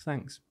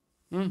 Thanks.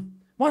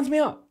 Winds me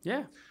up.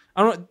 Yeah.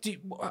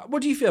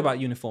 What do you feel about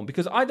uniform?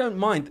 Because I don't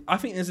mind. I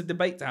think there's a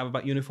debate to have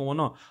about uniform or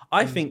not.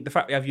 I think the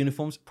fact we have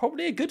uniforms is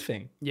probably a good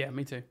thing. Yeah,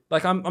 me too.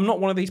 Like, I'm not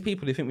one of these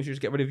people who think we should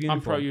just get rid of uniform.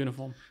 I'm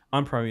pro-uniform.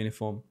 I'm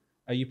pro-uniform.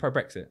 Are you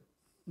pro-Brexit?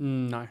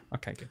 No.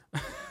 Okay, good.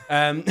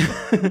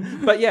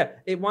 But yeah,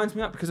 it winds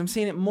me up because I'm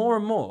seeing it more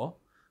and more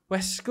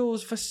where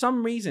schools, for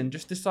some reason,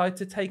 just decide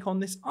to take on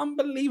this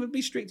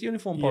unbelievably strict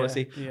uniform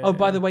policy.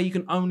 By the way, you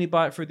can only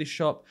buy it through this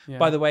shop. Yeah.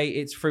 By the way,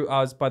 it's through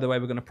us. By the way,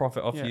 we're going to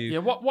profit off you. Yeah,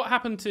 what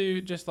happened to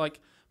just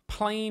like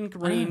plain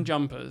green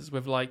jumpers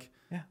with like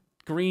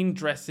green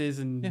dresses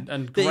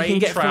and grey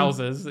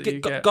trousers?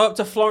 Go up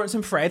to Florence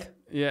and Fred.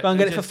 Yeah, go and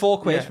get it for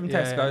 £4 from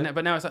Tesco. Yeah.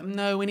 But now it's like,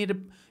 no, we need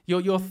your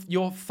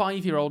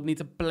 5-year-old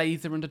needs a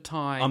blazer and a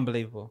tie.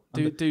 Unbelievable.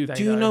 Do they?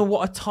 Do you know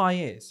what a tie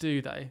is?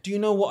 Do they? Do you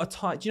know what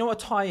a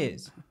tie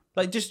is?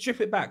 Like, just strip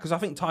it back, because I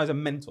think ties are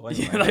mental.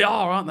 Anyway. Yeah, they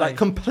are, aren't they? Like,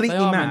 completely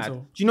mad.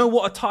 Mental. Do you know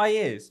what a tie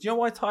is? Do you know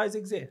why ties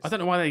exist? I don't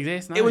know why they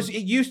exist. No. It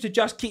used to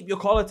just keep your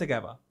collar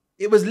together.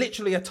 It was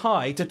literally a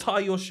tie to tie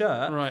your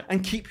shirt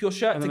and keep your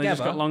shirt and together. They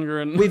just got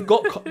longer and we've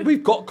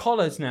got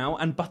collars now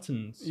and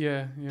buttons.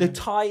 Yeah. The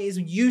tie is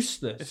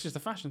useless. It's just a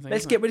fashion thing.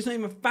 Let's get rid of it. It's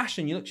not even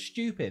fashion. You look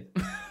stupid.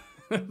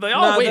 They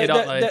are weird,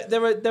 aren't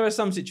they? There are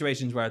some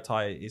situations where a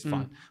tie is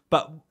fine,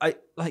 but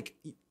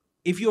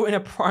if you're in a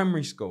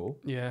primary school,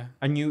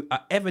 and you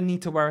ever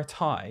need to wear a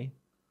tie,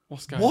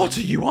 what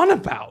are you on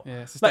about?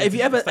 Yeah, like, have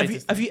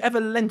you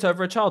ever leant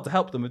over a child to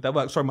help them with their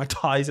work? Sorry, my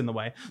tie's in the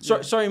way.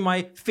 Sorry,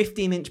 my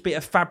 15-inch bit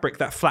of fabric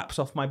that flaps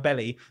off my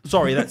belly.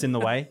 Sorry, that's in the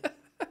way.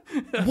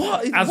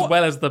 What?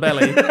 Well as the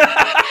belly.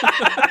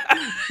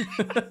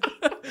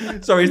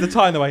 Sorry, is the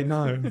tie in the way?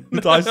 No,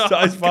 the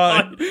tie's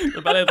fine.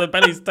 The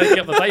belly's taking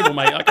up the table,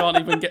 mate. I can't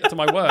even get to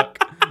my work.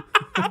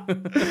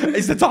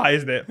 It's the tie,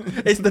 isn't it?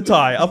 It's the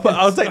tie.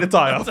 I'll take the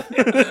tie off.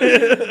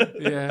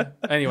 Yeah.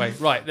 Anyway,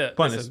 right.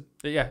 Listen,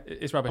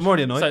 it's rubbish. I'm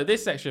already annoyed. So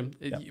this section,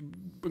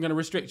 we're going to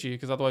restrict you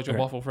because otherwise you'll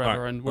waffle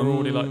forever, and we're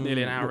already like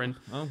nearly an hour in.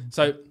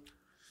 So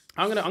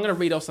I'm gonna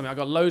read off something. I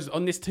got loads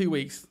on this 2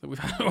 weeks that we've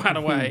had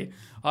away.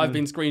 I've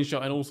been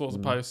screenshotting all sorts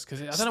of posts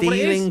because I don't know what it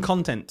is. Stealing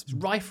content. It's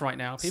rife right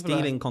now.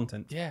 Stealing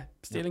content. Yeah,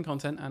 stealing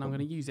content, and I'm going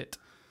to use it.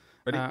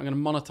 I'm going to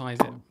monetize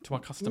it to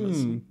our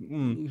customers.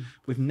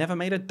 We've never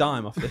made a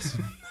dime off this.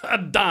 A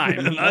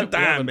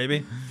dime,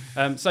 baby.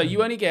 So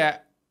you only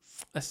get,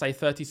 let's say,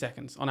 30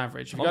 seconds on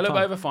average. If you go a little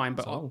bit over, fine,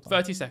 but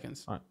 30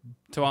 seconds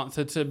to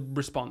answer, to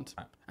respond.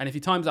 Right. And if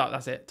your time's up,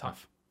 that's it.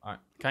 Tough. All right.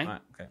 Okay? All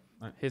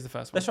right. Here's the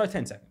first one. Let's try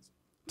 10 seconds.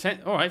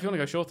 10? All right, if you want to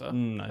go shorter,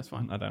 no, that's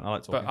fine. I don't. I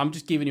like talking. But I'm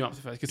just giving you up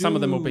to first, because some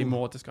of them will be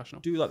more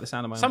discussional. Do you like the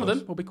sound of my Some voice? of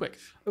them will be quick.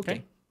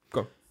 Okay.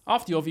 Go.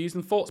 After your views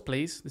and thoughts,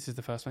 please. This is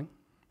the first thing.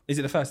 Is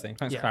it the first thing?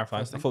 Thanks for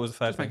clarifying. I thought it was the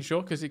first thing. Making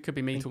sure, because it could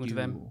be me talking to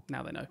them.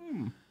 Now they know.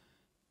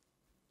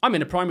 I'm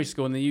in a primary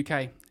school in the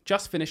UK.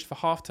 Just finished for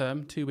half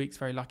term, 2 weeks,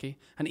 very lucky.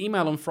 An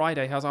email on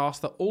Friday has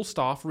asked that all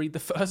staff read the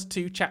first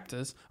 2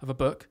 chapters of a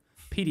book,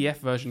 PDF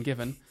version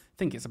given.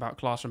 Think it's about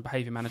classroom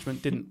behaviour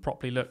management. Didn't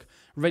properly look.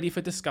 Ready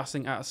for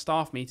discussing at a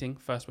staff meeting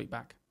first week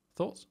back.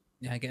 Thoughts?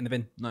 Yeah, get in the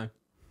bin. No.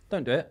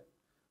 Don't do it.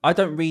 I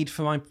don't read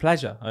for my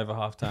pleasure over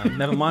half term.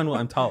 Never mind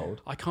what I'm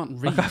told. I can't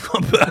read.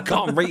 I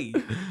can't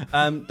read.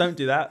 Don't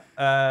do that.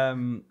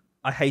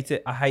 I hate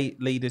it. I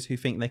hate leaders who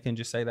think they can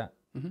just say that.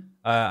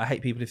 I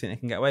hate people who think they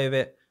can get away with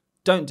it.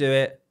 Don't do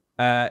it.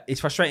 It's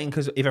frustrating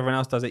because if everyone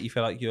else does it, you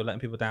feel like you're letting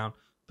people down.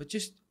 But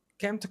just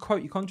get them to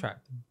quote your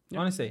contract.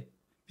 Honestly.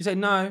 If you say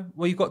no,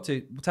 well, you've got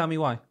to. Tell me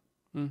why.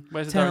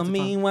 Where's the Tell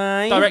me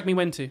why. Direct me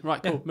when to.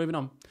 Right, cool. Moving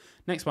on.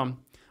 Next one.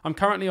 I'm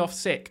currently off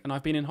sick and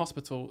I've been in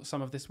hospital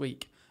some of this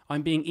week.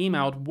 I'm being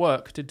emailed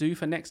work to do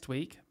for next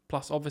week.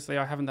 Plus, obviously,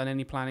 I haven't done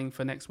any planning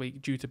for next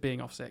week due to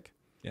being off sick.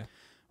 Yeah.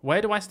 Where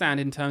do I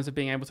stand in terms of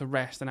being able to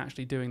rest and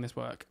actually doing this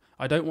work?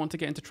 I don't want to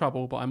get into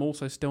trouble, but I'm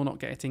also still not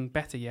getting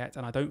better yet,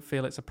 and I don't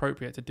feel it's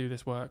appropriate to do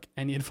this work.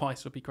 Any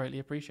advice would be greatly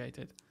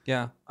appreciated.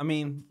 Yeah. I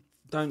mean,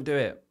 don't do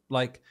it.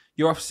 Like,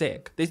 you're off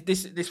sick.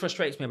 This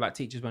frustrates me about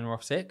teachers when we're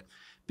off sick,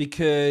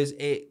 because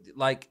it,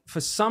 like, for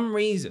some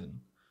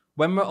reason,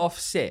 when we're off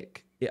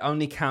sick, it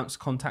only counts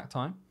contact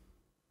time.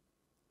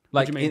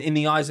 Like, in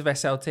the eyes of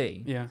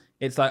SLT,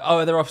 it's like,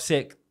 oh, they're off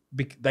sick.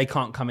 they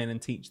can't come in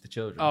and teach the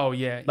children. Oh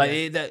yeah,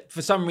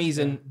 for some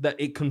reason that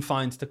it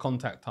confines to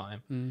contact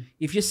time.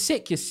 If you're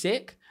sick, you're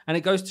sick. And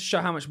it goes to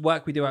show how much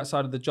work we do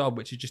outside of the job,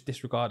 which is just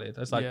disregarded.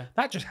 It's like,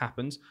 that just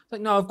happens. It's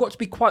like, no, I've got to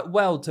be quite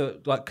well to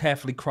like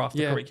carefully craft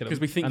the curriculum. Because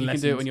we think you can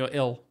do it when you're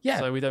ill. Yeah.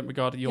 So we don't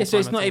regard it your time. So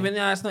it's not even,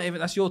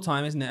 that's your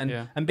time, isn't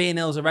it? And being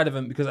ill is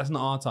irrelevant because that's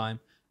not our time.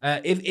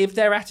 If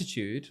their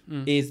attitude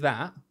is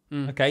that,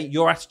 okay,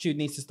 your attitude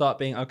needs to start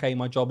being, okay,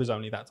 my job is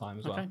only that time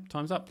as well. Okay,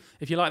 time's up.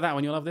 If you like that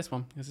one, you'll love this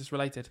one because it's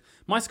related.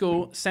 My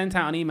school sent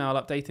out an email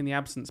updating the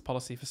absence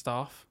policy for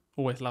staff.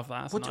 Always love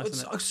that.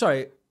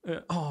 Sorry.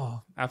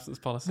 Absence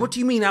policy. What do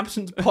you mean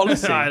absence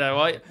policy? I know.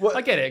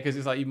 I get it because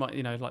it's like you might,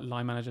 like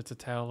line manager to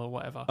tell or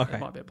whatever. Okay. It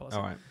might be a policy.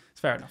 All right. It's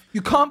fair enough.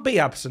 You can't be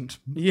absent.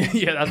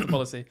 Yeah, that's the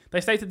policy.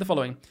 They stated the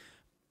following.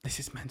 This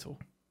is mental.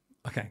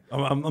 Okay.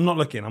 I'm not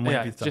looking. I'm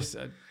waiting for you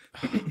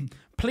to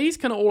please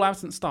can all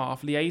absent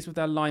staff liaise with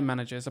their line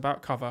managers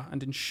about cover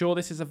and ensure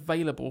this is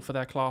available for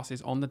their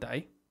classes on the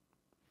day.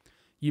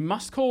 You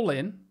must call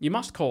in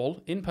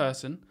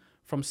person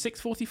from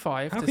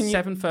 6:45 to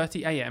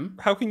 7:30 a.m.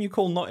 How can you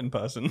call not in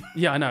person?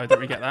 Yeah, I know. Don't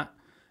we get that?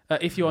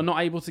 If you are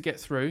not able to get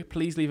through,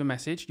 please leave a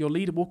message. Your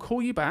leader will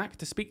call you back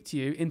to speak to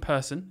you in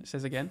person, it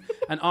says again,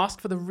 and ask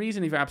for the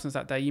reason of your absence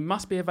that day. You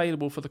must be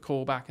available for the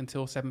call back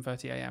until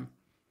 7:30 a.m.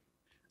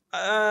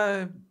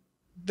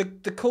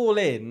 The call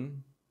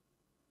in,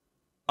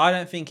 I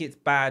don't think it's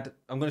bad.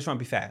 I'm going to try and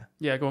be fair.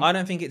 Yeah, go on. I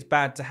don't think it's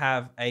bad to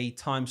have a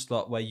time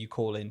slot where you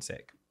call in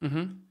sick.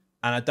 Mm-hmm.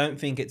 And I don't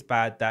think it's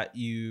bad that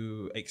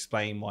you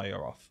explain why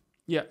you're off.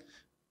 Yeah.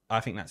 I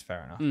think that's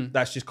fair enough.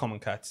 That's just common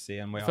courtesy.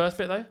 And First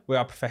bit though? We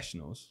are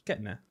professionals.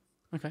 Getting there.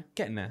 Okay.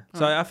 Getting there.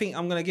 So I think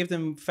I'm going to give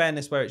them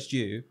fairness where it's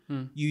due.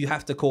 You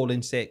have to call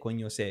in sick when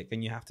you're sick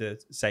and you have to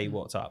say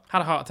what's up.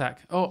 Had a heart attack.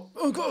 Oh,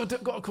 got to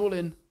call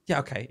in. Yeah,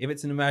 okay. If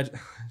it's an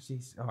emergency...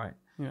 Jeez, all right.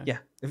 Yeah.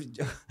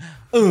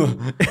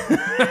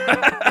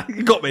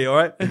 You got me, all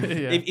right?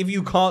 If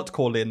you can't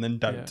call in, then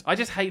don't. Yeah. I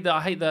hate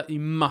that you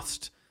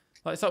must...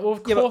 Like, it's like, well,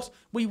 of course,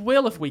 we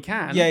will if we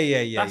can.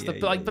 Yeah.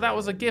 But that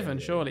was a given,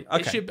 surely. Okay.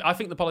 It should. I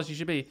think the policy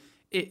should be,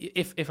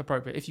 if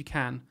appropriate, if you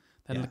can,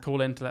 then call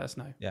in to let us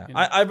know. Yeah, you know?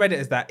 I read it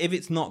as that. If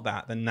it's not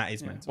that, then that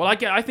is mental. Well,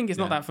 I think it's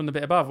not that from the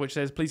bit above, which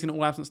says, please can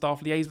all absent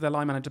staff liaise with their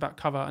line manager about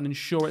cover and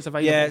ensure it's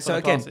available for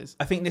the classes.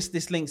 I think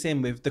this links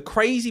in with the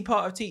crazy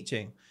part of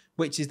teaching,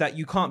 which is that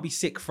you can't be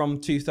sick from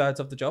 2/3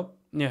 of the job.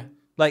 Yeah.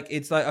 Like,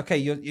 it's like,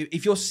 okay,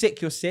 if you're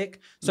sick, you're sick.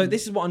 So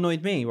this is what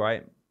annoyed me,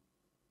 right?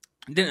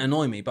 It didn't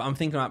annoy me, but I'm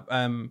thinking about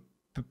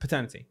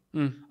paternity.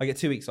 I get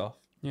 2 weeks off,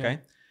 okay?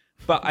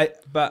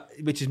 But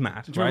which is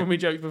mad. Do you remember when we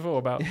joked before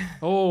about,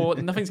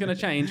 nothing's going to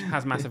change?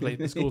 Has massively.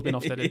 The school's been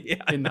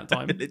offsetted in that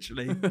time.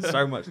 Literally,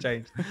 so much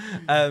changed.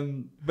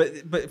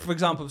 But for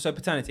example, so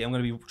paternity, I'm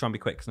going to try and be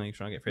quick because I know you're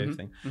trying to get through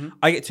everything.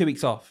 I get 2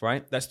 weeks off,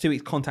 right? That's 2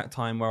 weeks contact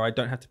time where I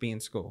don't have to be in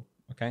school,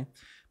 okay?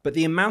 But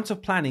the amount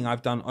of planning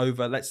I've done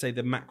over, let's say,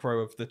 the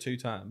macro of the 2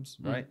 terms,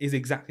 right, is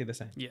exactly the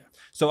same. Yeah.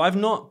 So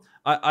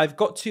I've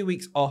got 2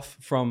 weeks off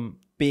from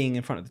being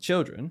in front of the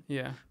children.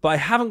 Yeah. But I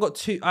haven't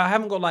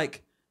got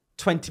like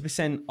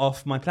 20%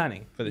 off my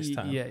planning for this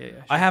term. Yeah.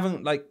 Sure. I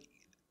haven't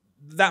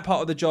that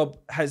part of the job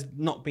has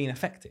not been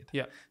affected.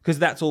 Yeah. Because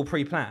that's all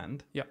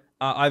pre-planned. Yeah.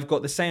 I've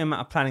got the same amount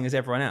of planning as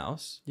everyone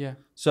else. Yeah.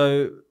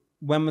 So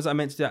when was I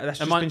meant to do that? That's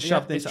just been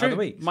shoved into other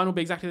weeks. Mine will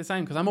be exactly the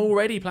same because I'm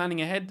already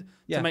planning ahead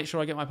to make sure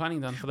I get my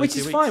planning done for those 2 weeks.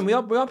 Which is fine. We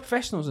are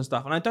professionals and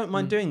stuff, and I don't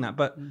mind doing that.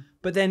 But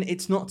then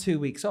it's not 2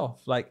 weeks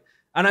off.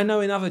 And I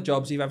know in other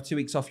jobs, if you have 2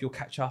 weeks off, you'll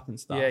catch up and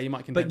stuff. Yeah, you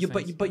might condense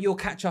but you'll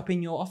catch up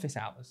in your office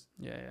hours.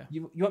 Yeah.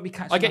 You won't be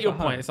catching up. I get your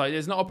point. Home. It's like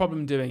there's not a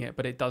problem doing it,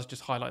 but it does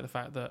just highlight the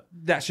fact that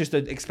that's just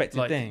an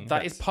expected thing.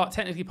 That is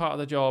technically part of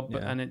the job,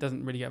 and it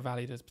doesn't really get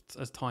valued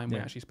as time we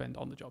actually spend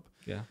on the job.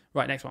 Yeah.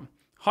 Right, next one.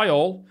 Hi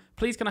all,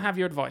 please can I have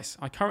your advice?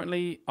 I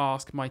currently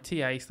ask my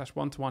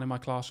TA/1-to-1 in my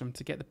classroom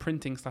to get the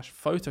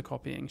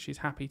printing/photocopying. She's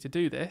happy to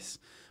do this,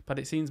 but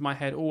it seems my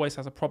head always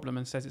has a problem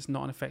and says it's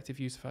not an effective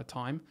use of her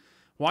time.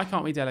 Why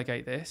can't we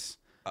delegate this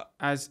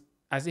as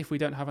if we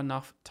don't have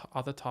enough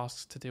other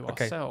tasks to do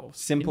ourselves?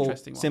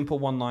 Simple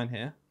one line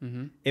here.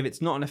 If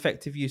it's not an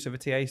effective use of a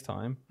TA's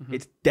time,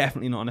 it's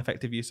definitely not an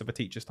effective use of a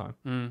teacher's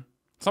time.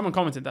 Someone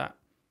commented that.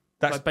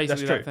 That's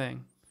basically true. that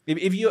thing.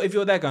 If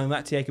you're there going,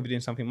 that TA could be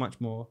doing something much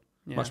more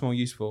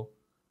useful,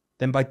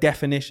 then by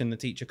definition the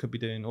teacher could be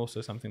doing also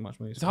something much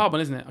more useful. It's a hard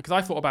one, isn't it? Because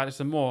I thought about it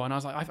some more and I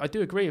was like, I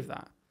do agree with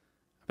that.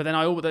 But then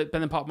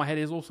then part of my head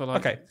is also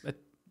like,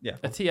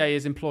 a TA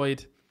is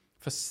employed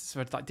for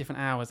like different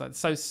hours, like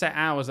so set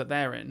hours that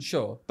they're in.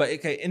 Sure, but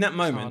in that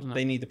moment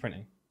they need the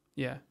printing.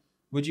 Yeah.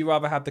 Would you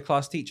rather have the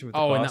class teacher with the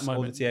class in that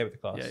moment, or the TA with the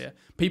class? Yeah.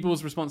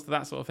 People's response to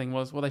that sort of thing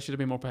was, well, they should have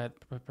been more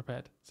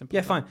prepared. Simple.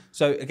 Yeah, fine.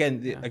 So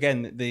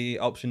the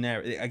option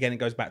there, again, it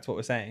goes back to what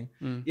we're saying.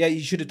 Yeah,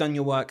 you should have done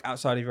your work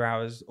outside of your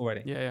hours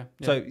already. Yeah.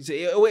 So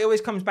it always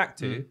comes back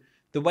to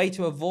the way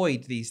to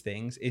avoid these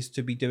things is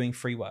to be doing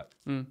free work.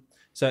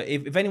 So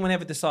if anyone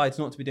ever decides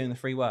not to be doing the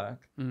free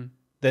work,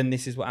 then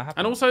this is what happens.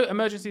 And also,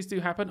 emergencies do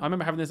happen. I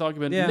remember having this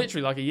argument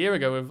literally like a year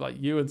ago with like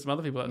you and some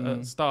other people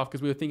at staff,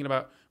 because we were thinking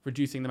about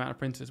reducing the amount of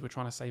printers. We're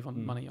trying to save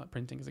on money like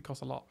printing because it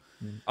costs a lot.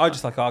 I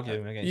just like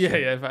arguing against you.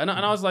 And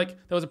I was like,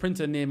 there was a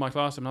printer near my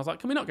classroom, and I was like,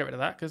 can we not get rid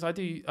of that? Because I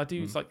do.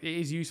 It's like, it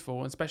is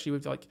useful, especially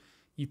with like,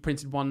 you've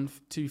printed one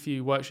too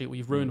few worksheet, or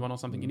you've ruined one or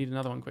something. You need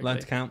another one quickly. Learn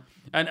to count.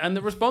 And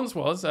the response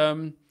was,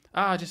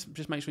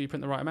 just make sure you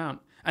print the right amount.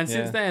 And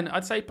since then,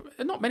 I'd say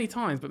not many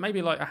times, but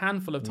maybe like a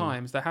handful of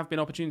times, there have been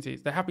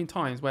opportunities. There have been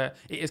times where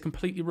it has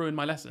completely ruined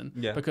my lesson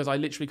because I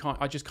literally can't.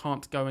 I just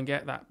can't go and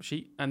get that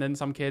sheet. And then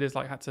some kid has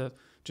like had to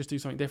just do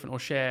something different or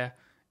share,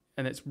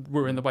 and it's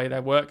ruined the way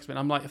their work's been.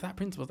 I'm like, if that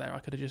printer was there, I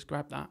could have just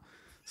grabbed that.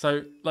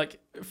 So like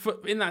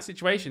in that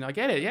situation, I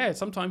get it. Yeah,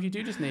 sometimes you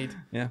do just need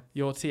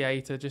your TA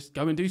to just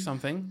go and do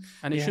something,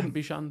 and it shouldn't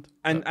be shunned.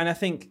 And I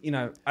think, you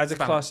know, as a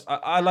class,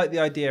 I like the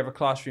idea of a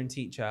classroom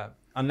teacher,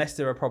 unless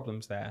there are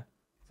problems there,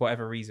 for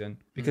whatever reason.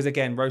 Because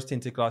again,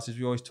 rose-tinted classes,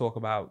 we always talk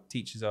about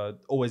teachers are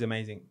always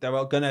amazing. There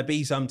are going to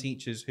be some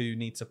teachers who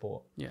need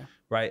support. Yeah.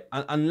 Right?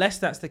 Unless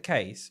that's the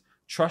case,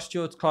 trust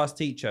your class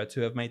teacher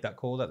to have made that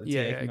call that the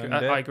TA can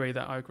do. I agree.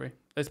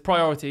 There's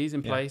priorities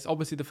in place.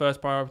 Obviously, the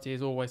first priority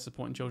is always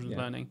supporting children's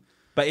learning.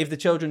 But if the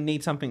children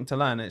need something to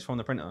learn and it's from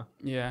the printer,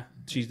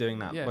 she's doing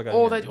that. Yeah.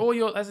 Or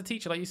you're, as a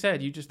teacher, like you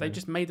said, they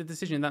just made the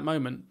decision in that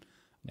moment.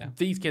 Yeah.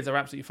 These kids are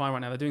absolutely fine right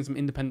now. They're doing some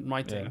independent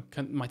writing.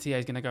 Yeah. My TA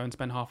is going to go and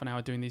spend half an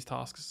hour doing these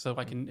tasks so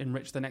I can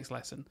enrich the next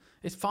lesson.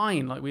 It's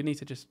fine. Like, we need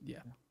to just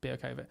be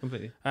okay with it.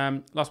 Completely.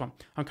 Last one.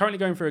 I'm currently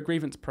going through a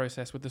grievance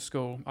process with the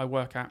school I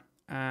work at,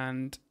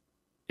 and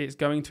it's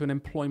going to an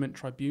employment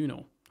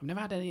tribunal. I've never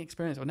had any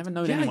experience. I've never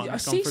known anyone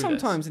that's gone through this. I see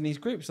sometimes in these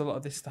groups a lot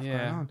of this stuff going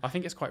on. I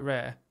think it's quite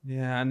rare.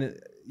 Yeah, and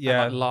it's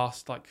the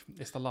last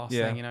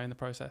thing, in the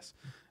process.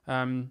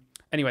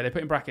 Anyway, they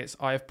put in brackets,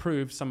 I have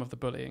proved some of the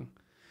bullying.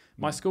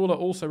 My school are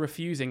also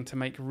refusing to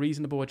make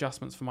reasonable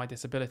adjustments for my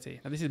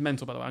disability. Now, this is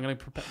mental, by the way. I'm going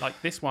to prepare, like,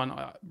 this one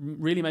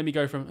really made me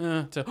go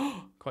from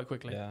to quite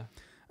quickly. Yeah.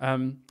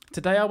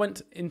 Today, I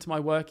went into my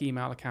work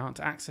email account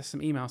to access some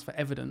emails for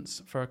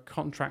evidence for a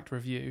contract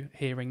review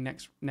hearing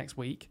next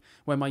week,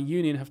 where my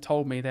union have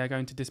told me they are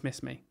going to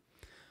dismiss me.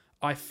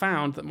 I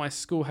found that my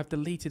school have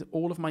deleted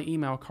all of my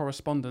email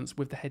correspondence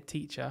with the head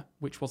teacher,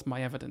 which was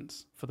my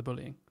evidence for the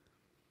bullying.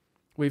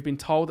 We've been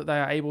told that they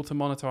are able to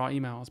monitor our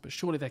emails, but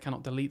surely they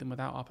cannot delete them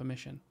without our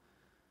permission.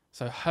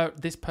 So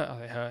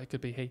it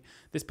could be he.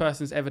 This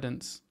person's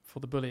evidence for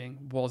the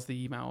bullying was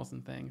the emails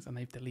and things, and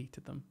they've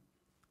deleted them.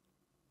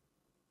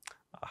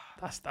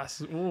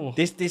 That's ooh.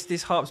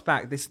 This harps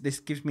back. This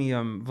gives me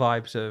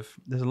vibes of,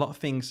 there's a lot of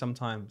things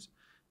sometimes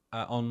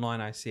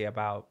online I see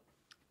about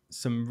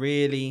some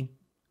really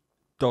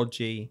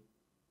dodgy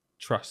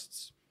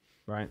trusts,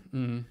 right?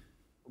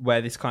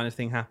 Where this kind of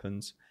thing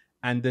happens.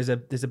 And there's a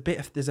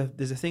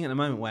thing at the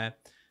moment where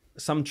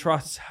some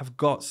trusts have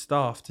got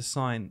staff to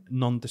sign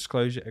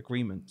non-disclosure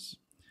agreements.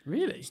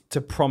 Really?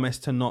 To promise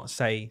to not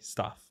say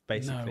stuff,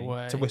 basically. No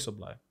way. To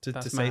whistleblow,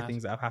 to say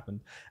things that have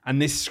happened. And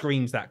this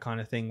screams that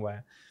kind of thing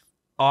where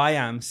I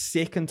am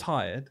sick and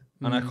tired,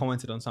 and I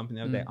commented on something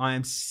the other day, I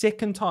am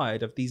sick and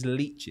tired of these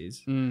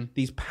leeches,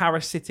 these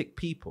parasitic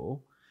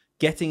people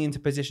getting into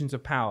positions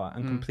of power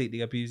and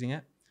completely abusing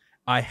it.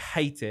 I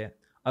hate it.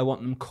 I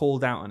want them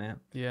called out on it.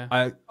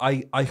 Yeah.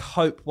 I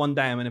hope one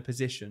day I'm in a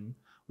position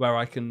where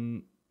I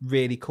can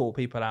really call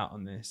people out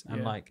on this.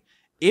 And like,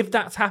 if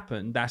that's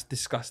happened, that's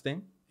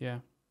disgusting. Yeah.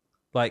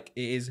 Like,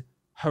 it is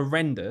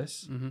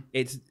horrendous.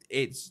 It's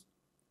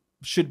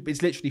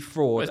literally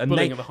fraud, and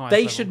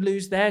they should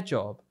lose their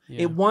job.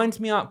 Yeah. It winds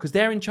me up because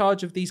they're in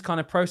charge of these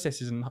kind of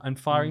processes and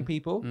firing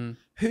people.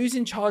 Who's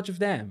in charge of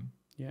them?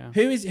 Yeah.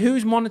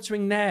 Who's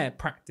monitoring their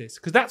practice?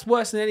 Because that's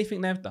worse than anything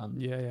they've done.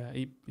 Yeah.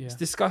 It's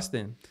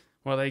disgusting.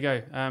 Well, there you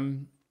go.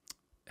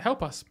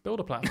 Help us build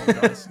a platform,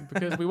 guys,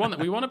 because we want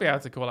to be able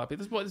to call out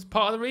people. This is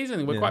part of the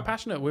reason we're quite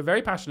passionate. We're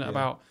very passionate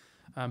about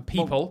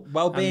people,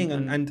 well-being,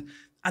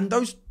 and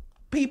those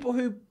people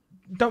who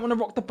don't want to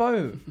rock the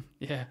boat.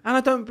 Yeah, and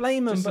I don't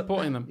blame them. Just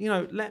supporting them. You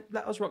know, let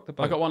us rock the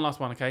boat. I got one last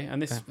one, okay?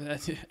 And this,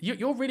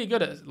 you're really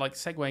good at like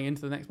segueing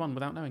into the next one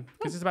without knowing,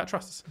 because it's about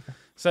trusts.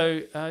 So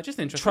just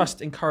interesting.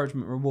 Trust,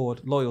 encouragement,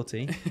 reward,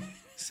 loyalty,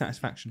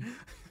 satisfaction.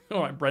 All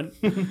right, Brent.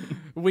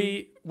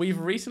 We've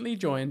recently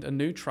joined a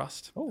new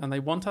trust, and they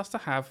want us to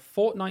have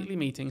fortnightly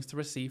meetings to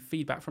receive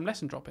feedback from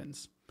lesson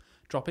drop-ins.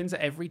 Drop-ins are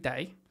every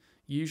day,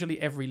 usually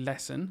every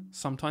lesson,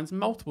 sometimes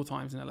multiple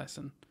times in a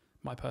lesson.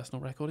 My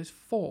personal record is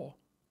 4.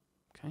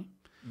 Okay.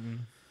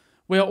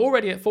 We are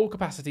already at full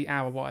capacity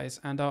hour-wise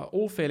and are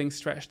all feeling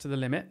stretched to the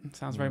limit.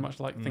 Sounds very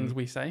much like things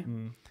we say.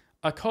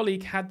 A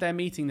colleague had their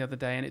meeting the other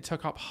day, and it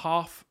took up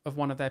half of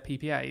one of their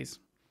PPAs.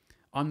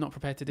 I'm not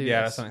prepared to do this.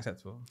 Yeah, that's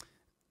unacceptable.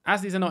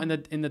 As these are not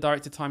in the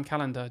directed time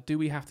calendar, do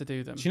we have to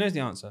do them? She knows the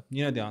answer.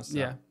 You know the answer.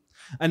 Yeah.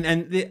 And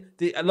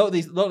a lot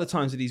of the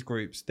times with these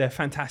groups, they're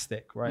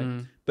fantastic,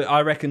 right? But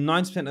I reckon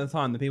 90% of the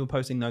time, the people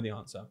posting know the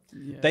answer.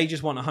 Yeah. They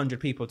just want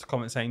 100 people to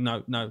comment saying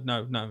no.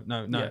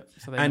 Yeah,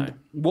 so and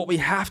what we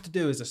have to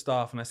do as a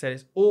staff, and I say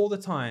this all the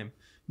time,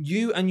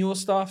 you and your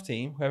staff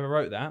team, whoever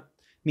wrote that,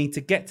 need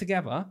to get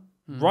together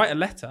write a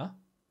letter,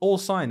 all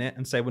sign it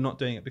and say, we're not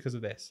doing it because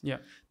of this. Yeah.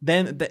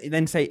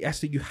 Then say,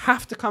 Esther, you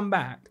have to come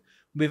back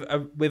with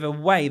a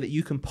way that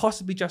you can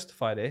possibly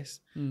justify this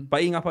by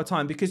eating up our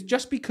time. Because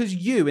just because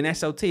you in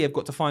SLT have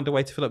got to find a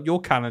way to fill up your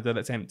calendar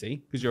that's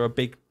empty, because you're a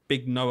big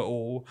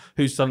know-it-all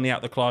who's suddenly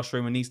out the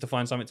classroom and needs to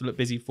find something to look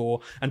busy for,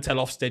 and tell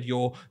Ofsted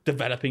you're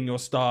developing your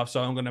staff,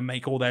 so I'm going to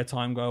make all their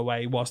time go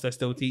away whilst they're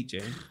still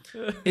teaching.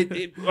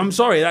 I'm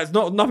sorry, that's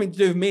nothing to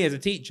do with me as a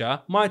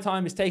teacher. My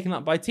time is taken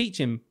up by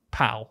teaching,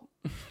 pal.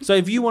 So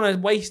if you want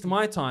to waste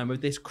my time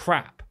with this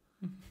crap,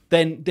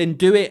 then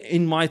do it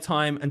in my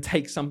time and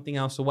take something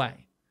else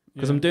away,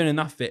 because I'm doing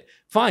enough of it.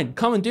 Fine,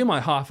 come and do my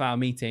half-hour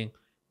meeting.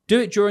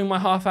 Do it during my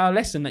half-hour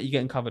lesson that you're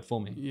getting covered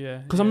for me. Yeah.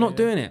 Because I'm not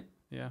doing it.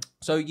 Yeah.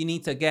 So you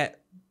need to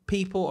get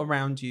people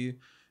around you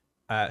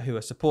who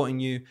are supporting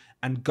you,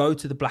 and go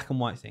to the black and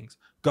white things.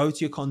 Go to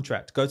your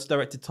contract. Go to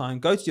directed time.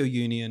 Go to your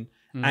union,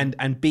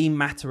 and be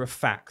matter of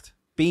fact.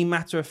 Be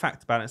matter of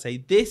fact about it and say,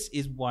 this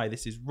is why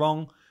this is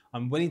wrong.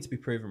 I'm willing to be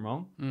proven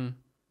wrong.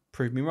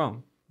 Prove me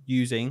wrong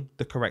using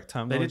the correct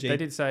terminology. They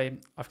did say,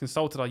 I've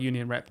consulted our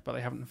union rep, but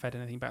they haven't fed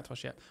anything back to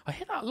us yet. I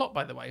hear that a lot,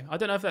 by the way. I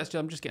don't know if that's just,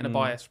 I'm just getting a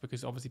bias,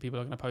 because obviously people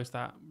are going to post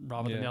that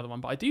rather than the other one.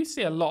 But I do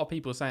see a lot of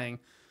people saying,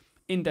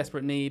 in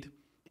desperate need,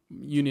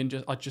 union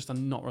just are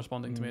not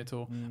responding to me at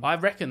all. I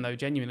reckon, though,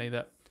 genuinely,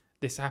 that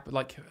this happened.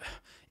 Like,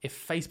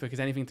 if Facebook is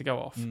anything to go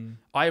off,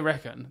 I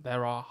reckon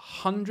there are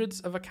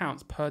hundreds of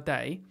accounts per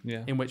day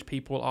in which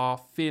people are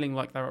feeling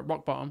like they're at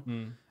rock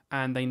bottom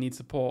and they need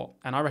support.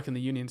 And I reckon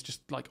the unions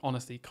just, like,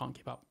 honestly can't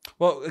keep up.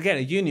 Well, again,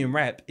 a union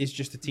rep is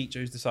just a teacher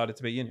who's decided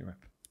to be a union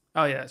rep.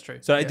 Oh yeah, that's true.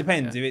 So it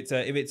depends. If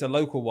it's a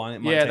local one, it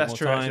might take that's more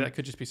true. time. Actually, that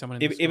could just be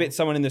someone in the school. If it's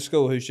someone in the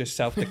school who's just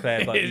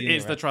self-declared like the union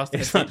it's rep, the trusted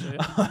it's teacher.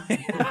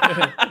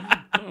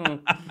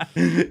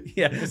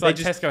 It's like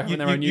Tesco having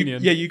their own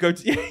union. Yeah, you go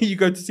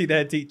to see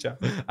their teacher,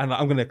 and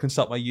I'm going to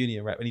consult my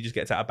union rep, and he just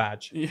gets out a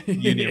badge.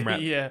 Union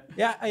rep.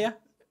 Yeah.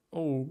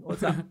 Oh,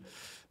 what's that?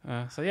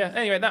 So yeah.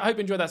 Anyway, I hope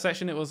you enjoyed that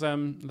section. It was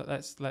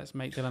let's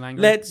make Dylan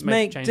angry. Let's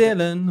make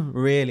Dylan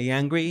really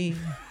angry.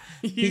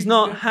 He's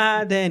not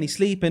had any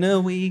sleep in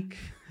a week.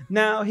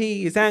 Now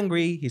he is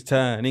angry. He's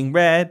turning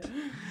red.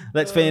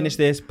 Let's finish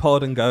this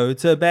pod and go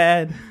to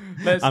bed.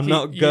 I'm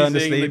not going to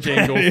sleep. The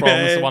jingle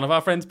from one of our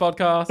friends'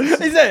 podcasts.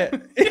 Is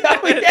it?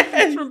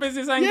 It's from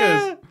Business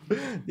Anchors.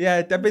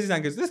 Yeah, they're Business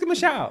Anchors. Let's give them a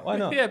shout. Why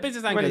not? Yeah,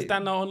 Business Anchors.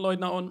 Dan Nolan, Lloyd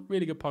Nolan.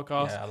 Really good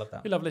podcast. Yeah, I love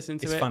that. We love listening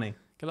to it. It's funny.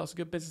 Get lots of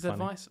good business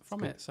advice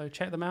from it. So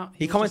check them out.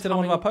 He commented on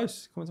one of our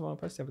posts.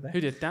 The other day.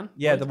 Who did, Dan?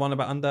 Yeah, the one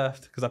about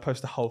Undearthed, because I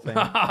posted the whole thing.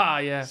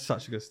 Yeah.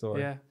 Such a good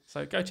story. Yeah.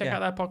 So go check out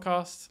their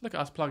podcast. Look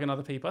at us plugging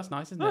other people. That's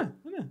nice, isn't it?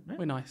 Yeah.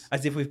 We're nice.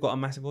 As if we've got a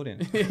massive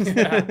audience.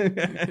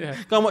 Yeah.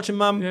 Go and watch him,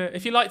 Mum. Yeah.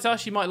 If you liked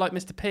us, you might like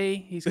Mr.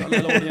 P. He's got a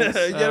little audience.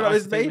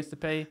 Mr.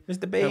 P.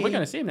 Mr. P. We're going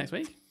to see him next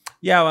week.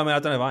 Yeah, well, I mean, I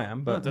don't know if I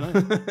am, but I don't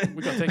know.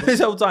 We've got to take this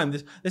whole time,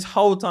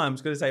 I'm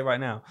just going to say right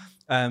now,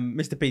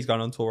 Mr. P's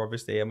going on tour,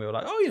 obviously, and we were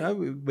like,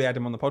 we had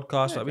him on the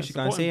podcast, so we should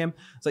go and see him.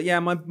 So yeah,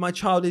 my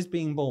child is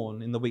being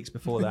born in the weeks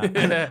before that,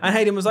 and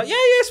Hayden was like, yeah,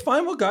 it's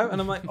fine, we'll go, and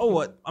I'm like,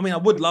 what? I mean, I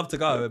would love to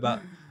go,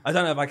 but I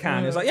don't know if I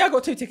can. He was like, yeah, I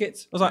got 2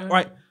 tickets. I was like,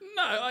 right.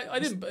 No, I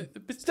didn't.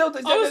 But still,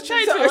 I was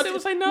chasing. I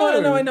didn't say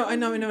no. No, I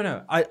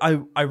know.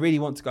 I really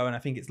want to go, and I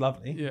think it's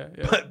lovely. Yeah.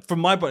 But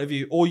from my point of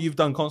view, all you've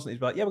done constantly is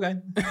be like, yeah, we're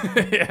going.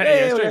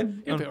 It's true.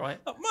 You'll be all right.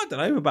 I don't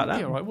know about that.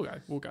 Yeah, all right.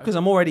 We'll go. Because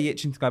I'm already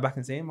itching to go back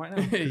and see him right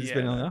now. It's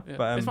been long enough. Yeah.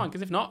 But it's fine,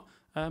 because if not,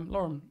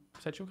 Lauren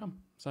said she'll come.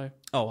 So.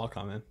 I'll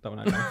come then. Don't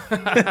want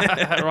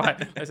to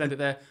Right. Let's end it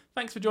there.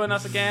 Thanks for joining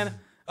us again.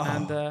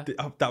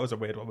 That was a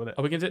weird one, wasn't it?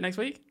 Are we going to do it next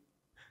week?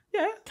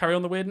 Yeah. Carry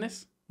on the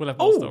weirdness. We'll have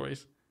more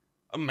stories.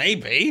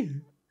 Maybe.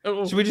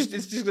 Should we it's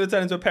just going to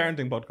turn into a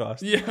parenting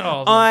podcast?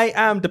 Yeah. I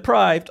am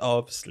deprived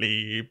of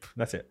sleep.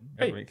 That's it.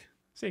 Every week.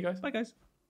 See you guys. Bye, guys.